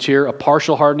language here. A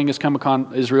partial hardening has come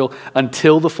upon Israel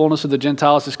until the fullness of the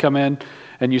Gentiles has come in.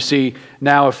 And you see,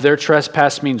 now if their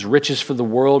trespass means riches for the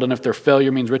world, and if their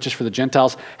failure means riches for the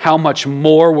Gentiles, how much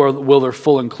more will their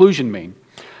full inclusion mean?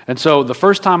 And so the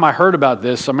first time I heard about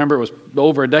this, I remember it was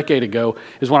over a decade ago,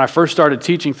 is when I first started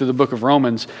teaching through the book of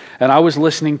Romans, and I was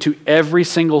listening to every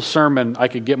single sermon I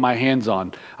could get my hands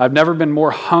on. I've never been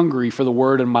more hungry for the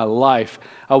Word in my life.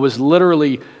 I was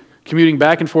literally commuting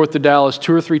back and forth to Dallas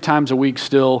 2 or 3 times a week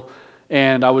still,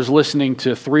 and I was listening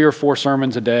to 3 or 4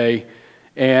 sermons a day,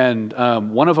 and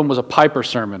one of them was a Piper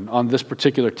sermon on this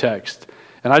particular text.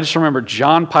 And I just remember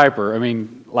John Piper. I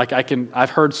mean, I've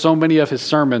heard so many of his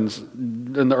sermons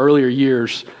in the earlier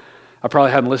years. I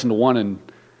probably hadn't listened to one in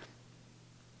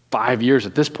 5 years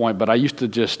at this point, but I used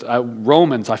to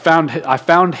Romans, I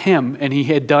found him, and he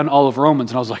had done all of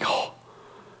Romans, and I was like, oh,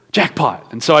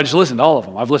 jackpot. And so I just listened to all of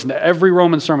them. I've listened to every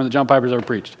Roman sermon that John Piper's ever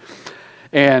preached.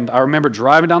 And I remember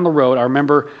driving down the road. I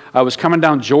remember I was coming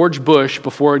down George Bush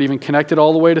before it even connected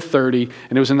all the way to 30,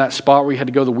 and it was in that spot where you had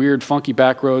to go the weird, funky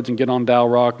back roads and get on Dow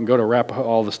Rock and go to Arapahoe,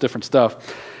 all this different stuff.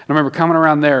 And I remember coming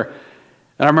around there,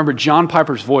 and I remember John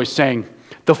Piper's voice saying,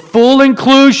 the full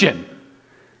inclusion.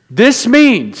 This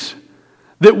means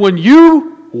that when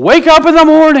you wake up in the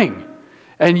morning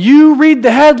and you read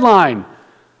the headline,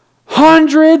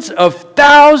 hundreds of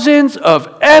thousands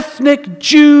of ethnic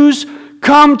Jews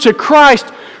come to Christ,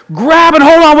 grab and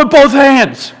hold on with both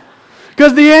hands,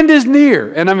 because the end is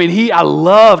near. And I mean, I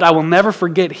will never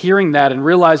forget hearing that and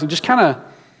realizing, just kind of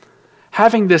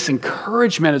having this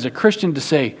encouragement as a Christian to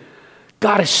say,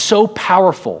 God is so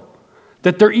powerful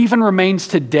that there even remains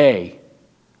today,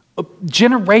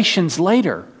 generations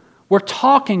later, we're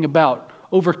talking about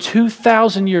over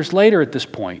 2,000 years later at this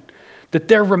point, that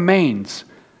there remains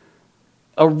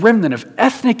a remnant of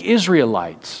ethnic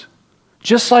Israelites,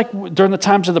 just like during the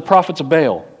times of the prophets of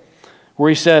Baal, where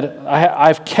he said,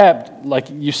 I've kept,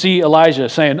 like you see Elijah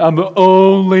saying, I'm the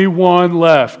only one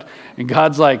left. And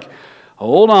God's like,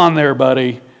 hold on there,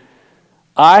 buddy.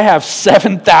 I have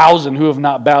 7,000 who have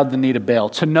not bowed the knee to Baal.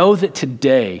 To know that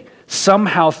today,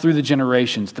 somehow through the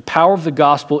generations, the power of the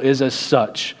gospel is as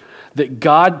such that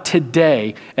God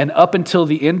today, and up until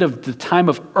the end of the time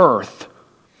of earth,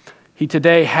 He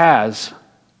today has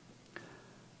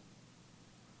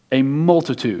a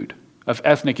multitude of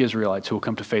ethnic Israelites who will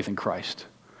come to faith in Christ.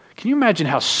 Can you imagine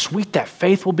how sweet that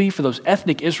faith will be for those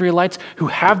ethnic Israelites who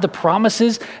have the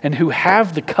promises and who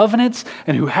have the covenants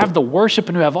and who have the worship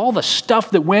and who have all the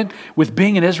stuff that went with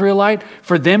being an Israelite,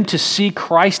 for them to see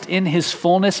Christ in His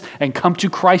fullness and come to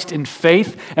Christ in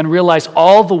faith and realize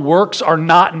all the works are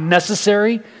not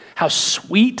necessary? How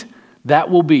sweet that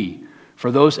will be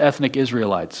for those ethnic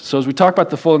Israelites. So as we talk about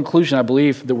the full inclusion, I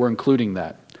believe that we're including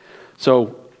that.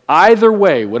 So either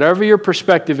way, whatever your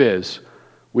perspective is,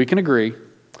 we can agree,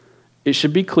 it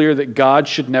should be clear that God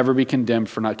should never be condemned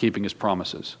for not keeping His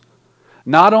promises.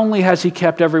 Not only has He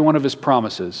kept every one of His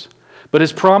promises, but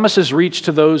His promises reach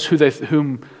to those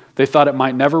whom they thought it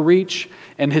might never reach,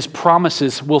 and His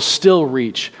promises will still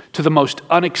reach to the most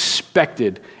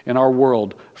unexpected in our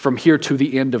world from here to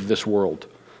the end of this world.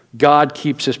 God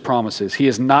keeps His promises. He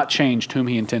has not changed whom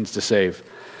He intends to save.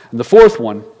 And the fourth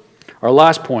one, our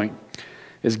last point,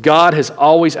 is God has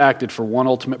always acted for one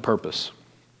ultimate purpose: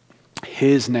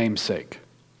 His name's sake.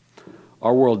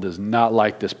 Our world does not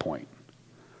like this point.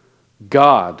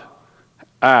 God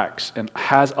acts and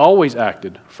has always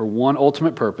acted for one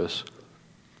ultimate purpose: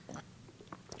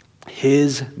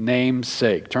 His name's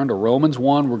sake. Turn to Romans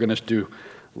 1. We're going to do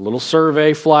a little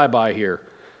survey flyby here.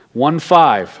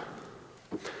 1:5.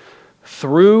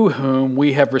 Through whom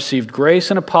we have received grace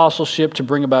and apostleship to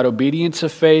bring about obedience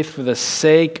of faith for the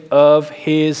sake of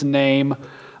His name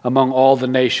among all the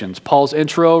nations. Paul's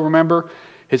intro, remember?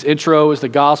 His intro is the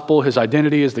gospel. His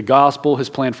identity is the gospel. His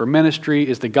plan for ministry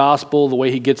is the gospel. The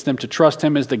way he gets them to trust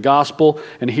him is the gospel.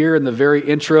 And here in the very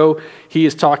intro, he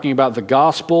is talking about the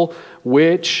gospel,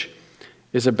 which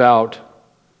is about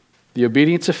the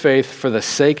obedience of faith for the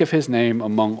sake of His name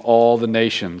among all the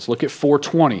nations. Look at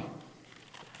 4:20.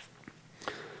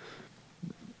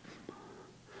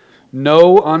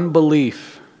 No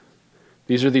unbelief.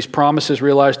 These are these promises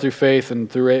realized through faith and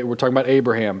through, we're talking about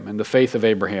Abraham and the faith of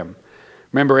Abraham.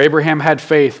 Remember, Abraham had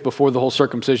faith before the whole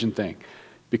circumcision thing,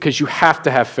 because you have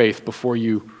to have faith before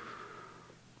you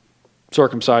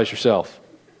circumcise yourself.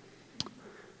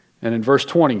 And in verse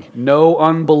 20, no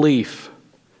unbelief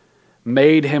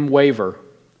made him waver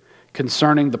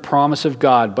concerning the promise of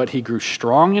God, but he grew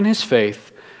strong in his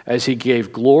faith as he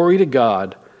gave glory to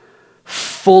God,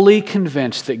 fully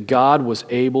convinced that God was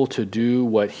able to do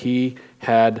what He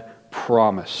had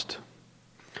promised.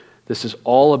 This is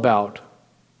all about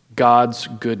God's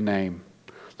good name.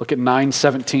 Look at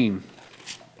 9:17.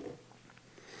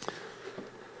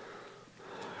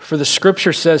 For the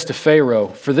Scripture says to Pharaoh,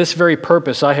 "For this very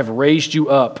purpose I have raised you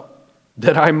up,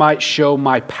 that I might show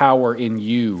my power in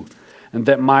you, and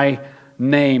that my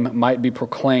name might be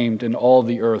proclaimed in all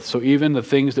the earth." So even the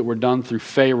things that were done through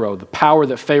Pharaoh, the power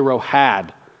that Pharaoh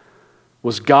had,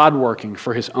 was God working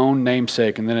for His own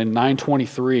namesake. And then in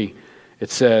 9:23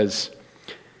 it says,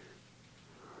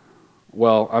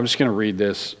 well, I'm just going to read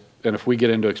this, and if we get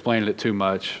into explaining it too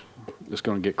much, it's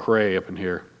going to get cray up in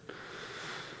here.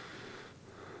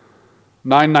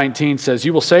 9:19 says,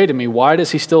 "You will say to me, why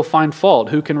does he still find fault?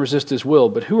 Who can resist his will?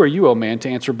 But who are you, O man, to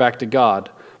answer back to God?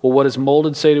 Will what is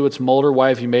molded say to its molder, why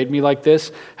have you made me like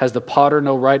this? Has the potter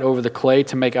no right over the clay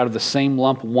to make out of the same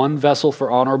lump one vessel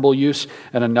for honorable use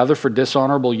and another for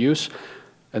dishonorable use?"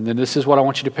 And then this is what I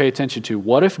want you to pay attention to.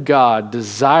 What if God,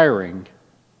 desiring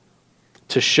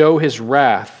to show His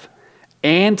wrath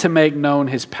and to make known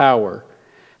His power,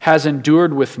 has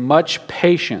endured with much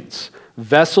patience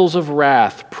vessels of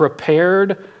wrath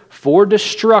prepared for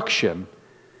destruction,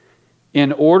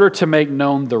 in order to make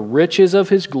known the riches of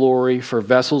His glory for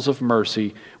vessels of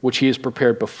mercy, which He has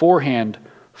prepared beforehand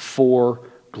for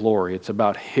glory. It's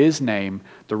about His name,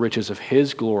 the riches of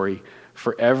His glory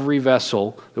for every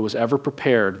vessel that was ever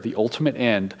prepared, the ultimate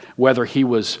end, whether He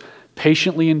was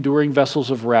patiently enduring vessels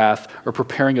of wrath or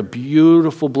preparing a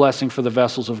beautiful blessing for the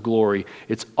vessels of glory.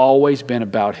 It's always been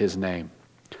about His name.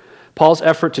 Paul's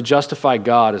effort to justify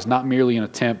God is not merely an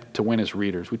attempt to win his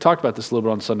readers. We talked about this a little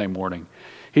bit on Sunday morning.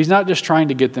 He's not just trying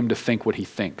to get them to think what he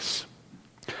thinks.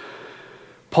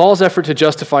 Paul's effort to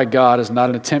justify God is not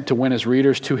an attempt to win his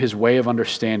readers to his way of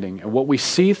understanding. And what we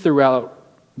see throughout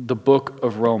the book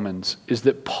of Romans is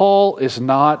that Paul is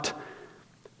not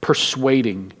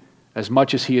persuading as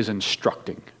much as he is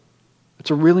instructing. It's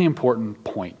a really important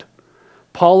point.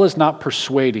 Paul is not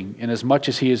persuading in as much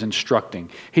as he is instructing.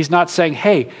 He's not saying,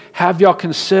 hey, have y'all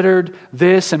considered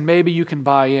this and maybe you can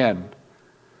buy in.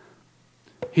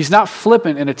 He's not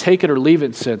flippant in a take it or leave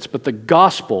it sense, but the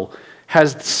gospel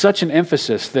has such an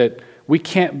emphasis that we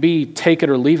can't be take it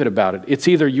or leave it about it. It's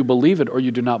either you believe it or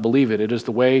you do not believe it. It is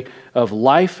the way of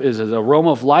life, it is an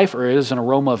aroma of life, or it is an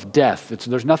aroma of death.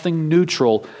 There's nothing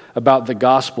neutral about the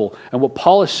gospel. And what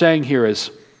Paul is saying here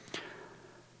is,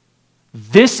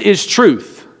 this is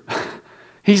truth.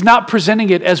 He's not presenting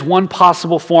it as one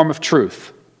possible form of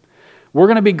truth. We're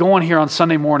going to be going here on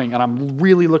Sunday morning, and I'm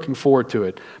really looking forward to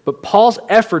it. But Paul's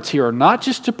efforts here are not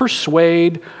just to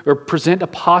persuade or present a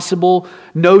possible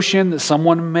notion that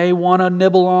someone may want to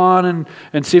nibble on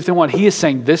and see if they want. He is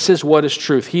saying this is what is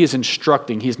truth. He is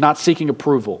instructing. He's not seeking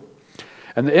approval.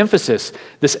 And the emphasis,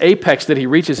 this apex that he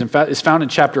reaches, in fact, is found in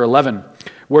chapter 11,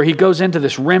 where he goes into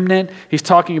this remnant. He's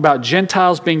talking about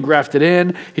Gentiles being grafted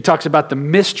in. He talks about the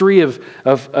mystery of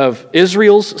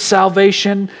Israel's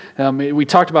salvation. We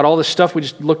talked about all this stuff. We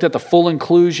just looked at the full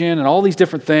inclusion and all these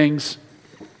different things.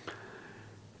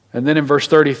 And then in verse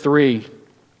 33,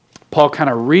 Paul kind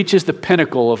of reaches the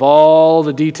pinnacle of all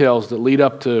the details that lead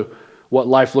up to what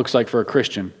life looks like for a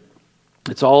Christian.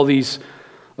 It's all these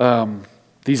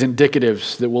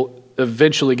indicatives that will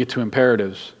eventually get to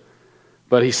imperatives.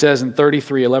 But he says in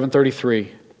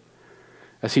 11:33,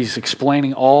 as he's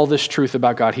explaining all this truth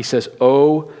about God, he says,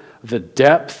 "Oh, the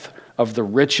depth of the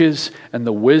riches and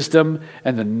the wisdom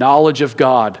and the knowledge of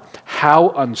God. How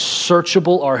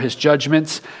unsearchable are his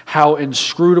judgments, how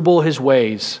inscrutable his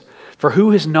ways. For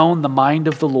who has known the mind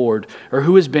of the Lord, or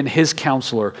who has been his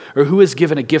counselor, or who has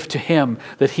given a gift to him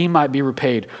that he might be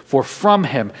repaid? For from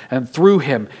him and through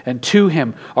him and to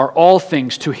him are all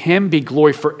things. To him be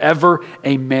glory forever.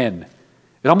 Amen.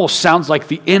 It almost sounds like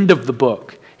the end of the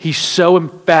book. He's so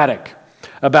emphatic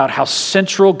about how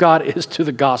central God is to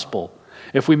the gospel.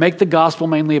 If we make the gospel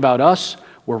mainly about us,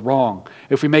 we're wrong.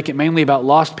 If we make it mainly about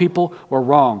lost people, we're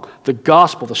wrong. The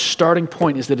gospel, the starting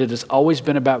point is that it has always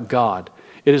been about God.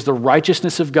 It is the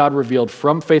righteousness of God revealed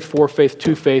from faith, for faith,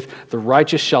 to faith. The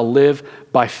righteous shall live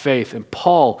by faith. And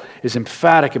Paul is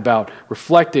emphatic about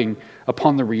reflecting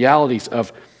upon the realities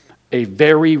of a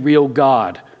very real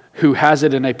God who has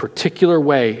it in a particular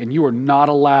way, and you are not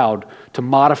allowed to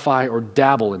modify or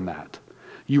dabble in that.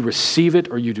 You receive it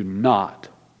or you do not.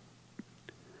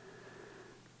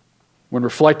 When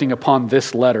reflecting upon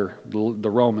this letter, the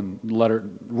Romans,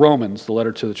 the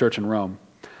letter to the church in Rome,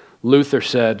 Luther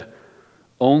said,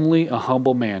 only a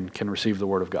humble man can receive the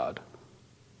word of God.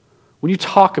 When you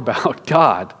talk about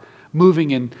God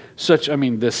moving in such,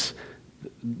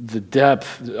 the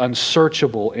depth,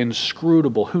 unsearchable,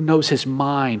 inscrutable, who knows his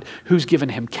mind, who's given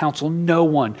him counsel? No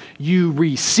one. You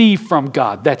receive from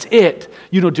God. That's it.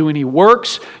 You don't do any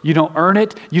works. You don't earn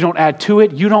it. You don't add to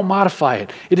it. You don't modify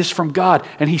it. It is from God.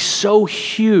 And he's so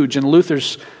huge. And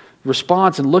Luther's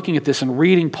response in looking at this and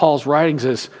reading Paul's writings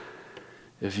is,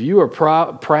 if you are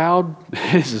proud,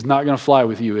 this is not going to fly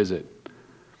with you, is it?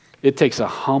 It takes a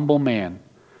humble man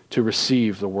to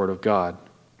receive the word of God.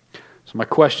 So my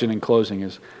question in closing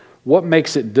is, what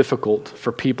makes it difficult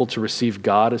for people to receive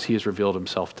God as he has revealed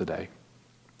himself today?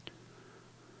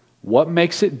 What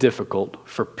makes it difficult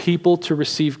for people to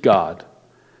receive God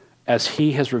as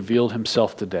he has revealed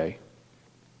himself today?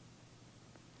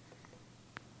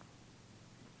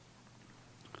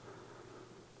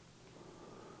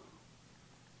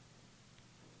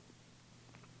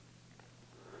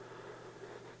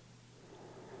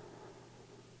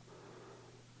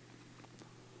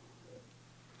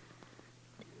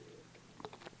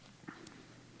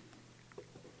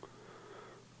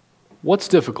 What's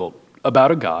difficult about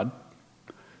a God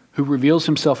who reveals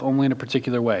himself only in a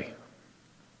particular way?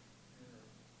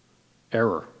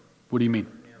 Error. What do you mean?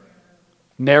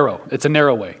 Narrow. It's a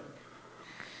narrow way.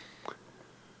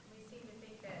 We seem to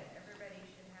think that everybody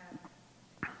should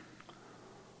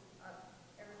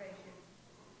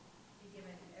be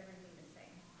given everything the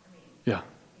same. Yeah.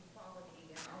 Equality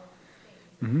and all of these things.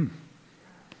 Mm-hmm.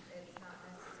 It's not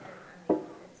necessary.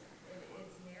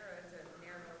 It's narrow. It's a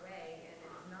narrow way, and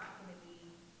it's not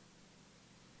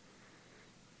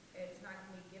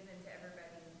going to be given to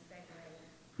everybody in the same way.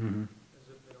 Mm-hmm. As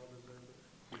if they all deserve it.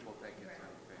 People think it's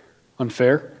unfair.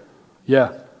 Unfair?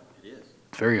 Yeah. It is.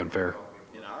 It's very unfair.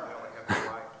 In our They only have the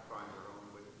right to find their own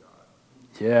way to God.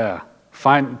 Yeah.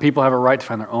 People have a right to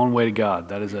find their own way to God.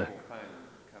 That is a... People find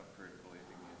comfort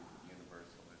believing in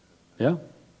universalism. Yeah.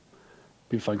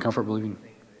 People find comfort believing.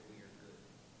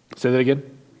 Say that again?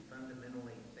 We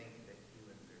fundamentally think that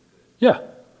humans are good. Yeah.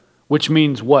 Which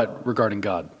means what regarding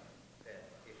God? That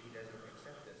if he doesn't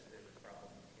accept us, there's a problem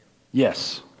with him.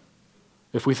 Yes.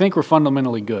 If we think we're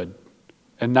fundamentally good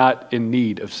and not in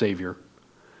need of Savior,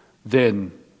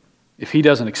 then if he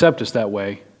doesn't accept us that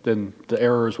way, then the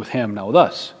error is with him, not with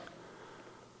us.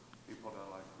 People don't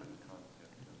like the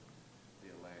concept of the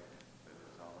elect, but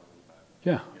it's all over the Bible.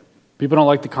 Yeah. People don't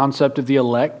like the concept of the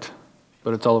elect,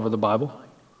 but it's all over the Bible.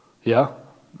 Yeah.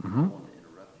 Mm-hmm. I want to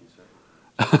interrupt you, sir.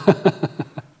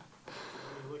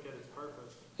 When you look at his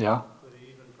purpose, Yeah. that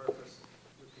he even purposed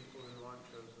the people who aren't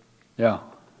chosen Yeah. to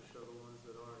show the ones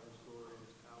that are his glory and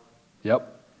his power.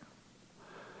 Yep.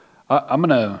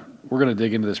 We're gonna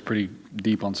dig into this pretty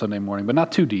deep on Sunday morning, but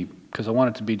not too deep, because I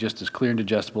want it to be just as clear and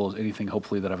digestible as anything,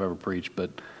 hopefully, that I've ever preached. But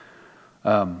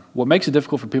what makes it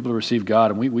difficult for people to receive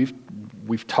God, and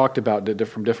we've talked about it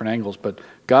from different angles, but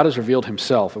God has revealed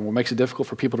himself, and what makes it difficult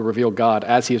for people to reveal God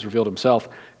as he has revealed himself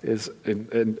is,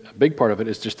 and a big part of it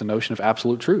is just the notion of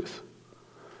absolute truth.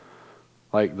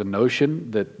 Like the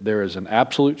notion that there is an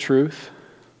absolute truth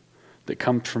that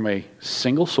comes from a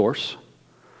single source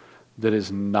that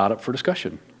is not up for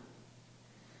discussion.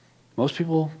 Most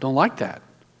people don't like that.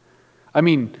 I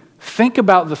mean, think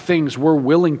about the things we're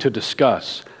willing to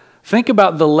discuss. Think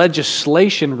about the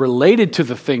legislation related to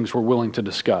the things we're willing to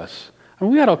discuss. I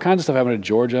mean, we got all kinds of stuff happening in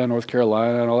Georgia, North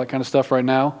Carolina, and all that kind of stuff right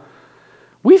now.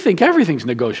 We think everything's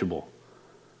negotiable.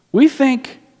 We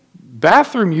think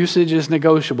bathroom usage is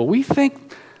negotiable. We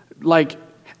think like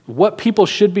what people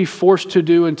should be forced to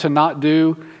do and to not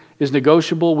do is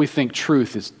negotiable, we think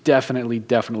truth is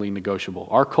definitely negotiable.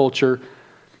 Our culture,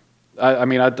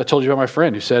 I told you about my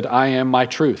friend who said, I am my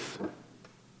truth.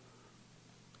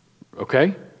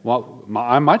 Okay, well,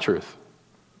 I'm my truth.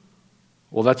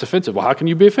 Well, that's offensive. Well, how can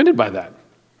you be offended by that?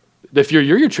 If you're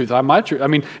your truth, I'm my truth. I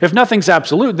mean, if nothing's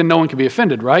absolute, then no one can be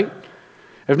offended, right?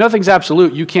 If nothing's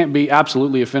absolute, you can't be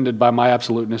absolutely offended by my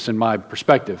absoluteness and my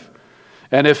perspective.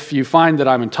 And if you find that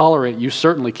I'm intolerant, you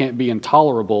certainly can't be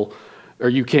intolerable, or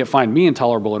you can't find me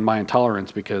intolerable in my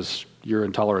intolerance because your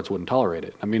intolerance wouldn't tolerate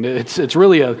it. I mean, it's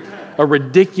really a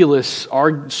ridiculous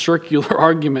circular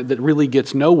argument that really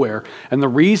gets nowhere. And the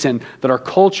reason that our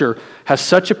culture has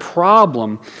such a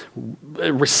problem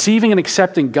receiving and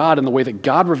accepting God in the way that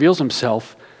God reveals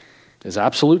himself is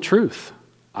absolute truth.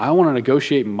 I want to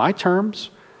negotiate my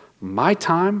terms, my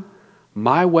time,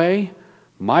 my way,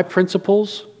 my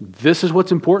principles. This is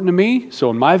what's important to me.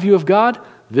 So in my view of God,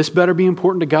 this better be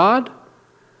important to God.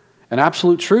 And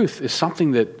absolute truth is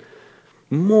something that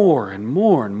more and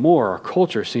more our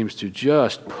culture seems to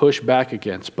just push back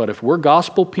against. But if we're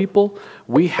gospel people,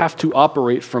 we have to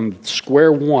operate from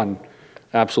square one,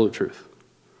 absolute truth.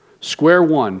 Square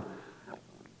one,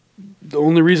 the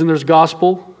only reason there's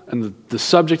gospel and the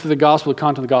subject of the gospel, the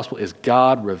content of the gospel, is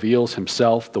God reveals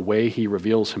himself the way he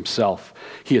reveals himself.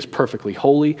 He is perfectly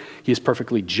holy. He is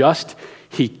perfectly just.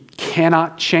 He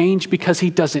cannot change because he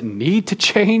doesn't need to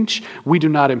change. We do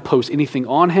not impose anything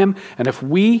on him. And if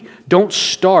we don't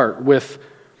start with,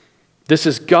 this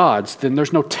is God's, then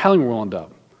there's no telling where we'll end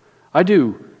up. I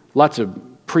do lots of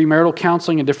premarital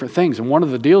counseling and different things. And one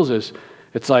of the deals is,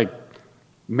 it's like,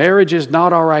 marriage is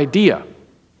not our idea.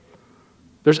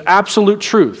 There's absolute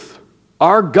truth.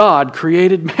 Our God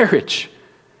created marriage.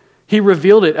 He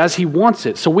revealed it as he wants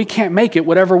it, so we can't make it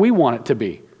whatever we want it to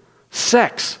be.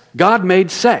 Sex. God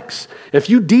made sex. If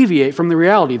you deviate from the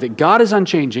reality that God is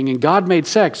unchanging and God made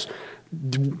sex,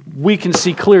 we can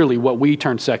see clearly what we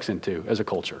turn sex into as a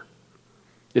culture.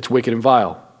 It's wicked and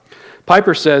vile.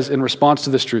 Piper says in response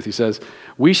to this truth, he says,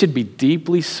 we should be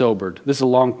deeply sobered. This is a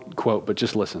long quote, but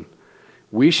just listen.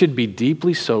 We should be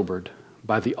deeply sobered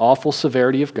by the awful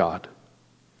severity of God,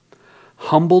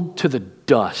 humbled to the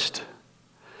dust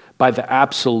by the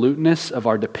absoluteness of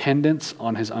our dependence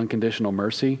on his unconditional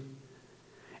mercy,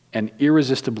 and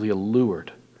irresistibly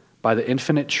allured by the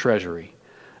infinite treasury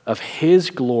of his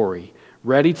glory,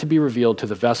 ready to be revealed to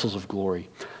the vessels of glory.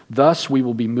 Thus we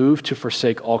will be moved to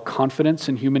forsake all confidence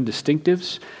in human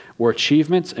distinctives or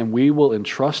achievements, and we will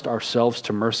entrust ourselves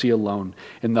to mercy alone.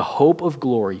 In the hope of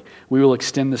glory, we will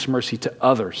extend this mercy to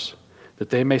others, that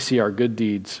they may see our good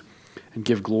deeds and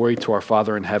give glory to our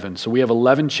Father in heaven. So we have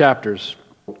 11 chapters.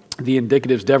 The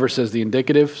indicatives, Dever says the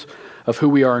indicatives of who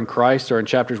we are in Christ are in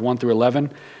chapters 1 through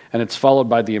 11, and it's followed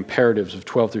by the imperatives of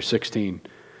 12 through 16,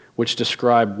 which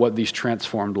describe what these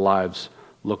transformed lives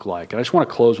look like. And I just want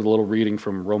to close with a little reading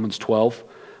from Romans 12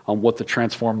 on what the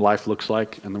transformed life looks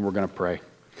like, and then we're going to pray.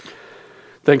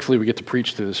 Thankfully, we get to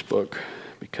preach through this book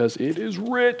because it is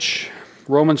rich.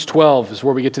 Romans 12 is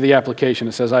where we get to the application.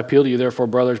 It says, I appeal to you, therefore,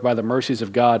 brothers, by the mercies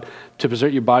of God, to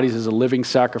present your bodies as a living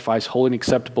sacrifice, holy and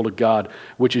acceptable to God,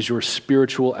 which is your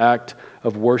spiritual act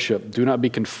of worship. Do not be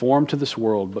conformed to this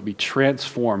world, but be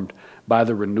transformed by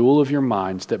the renewal of your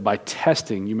minds, that by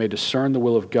testing you may discern the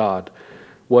will of God,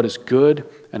 what is good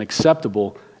and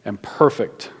acceptable and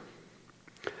perfect.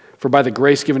 For by the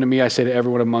grace given to me, I say to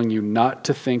everyone among you, not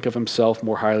to think of himself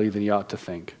more highly than he ought to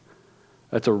think.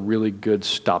 That's a really good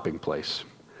stopping place.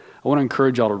 I want to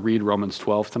encourage y'all to read Romans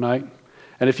 12 tonight.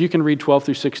 And if you can read 12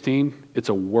 through 16, it's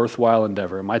a worthwhile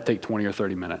endeavor. It might take 20 or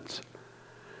 30 minutes.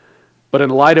 But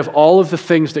in light of all of the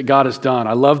things that God has done,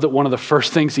 I love that one of the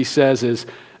first things he says is,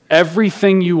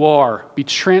 everything you are, be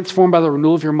transformed by the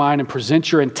renewal of your mind and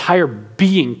present your entire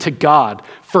being to God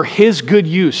for his good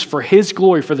use, for his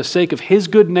glory, for the sake of his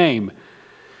good name.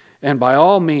 And by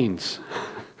all means,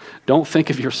 don't think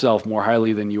of yourself more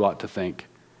highly than you ought to think.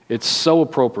 It's so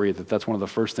appropriate that that's one of the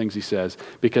first things he says,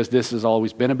 because this has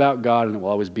always been about God and it will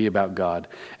always be about God.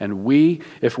 And we,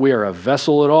 if we are a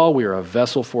vessel at all, we are a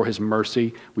vessel for his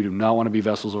mercy. We do not want to be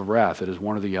vessels of wrath. It is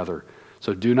one or the other.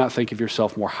 So do not think of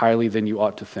yourself more highly than you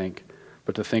ought to think,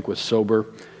 but to think with sober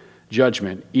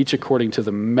judgment, each according to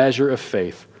the measure of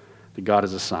faith that God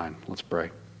has assigned. Let's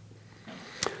pray.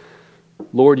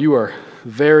 Lord, you are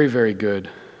very, very good.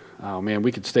 Oh man,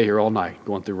 we could stay here all night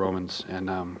going through Romans, and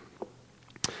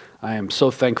I am so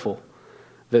thankful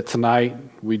that tonight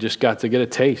we just got to get a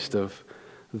taste of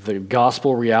the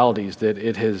gospel realities that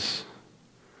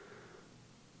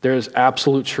there is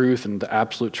absolute truth, and the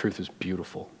absolute truth is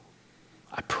beautiful.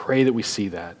 I pray that we see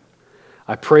that.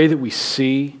 I pray that we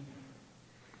see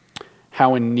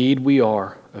how in need we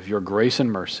are of your grace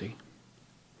and mercy.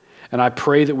 And I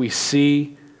pray that we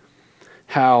see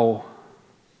how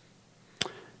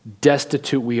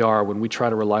destitute we are when we try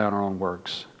to rely on our own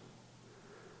works.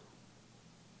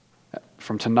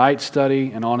 From tonight's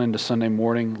study and on into Sunday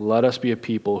morning, let us be a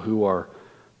people who are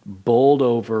bowled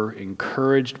over,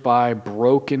 encouraged by,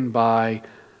 broken by,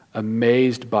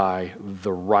 amazed by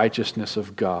the righteousness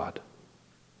of God.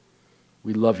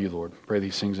 We love you, Lord. Pray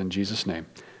these things in Jesus' name.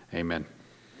 Amen.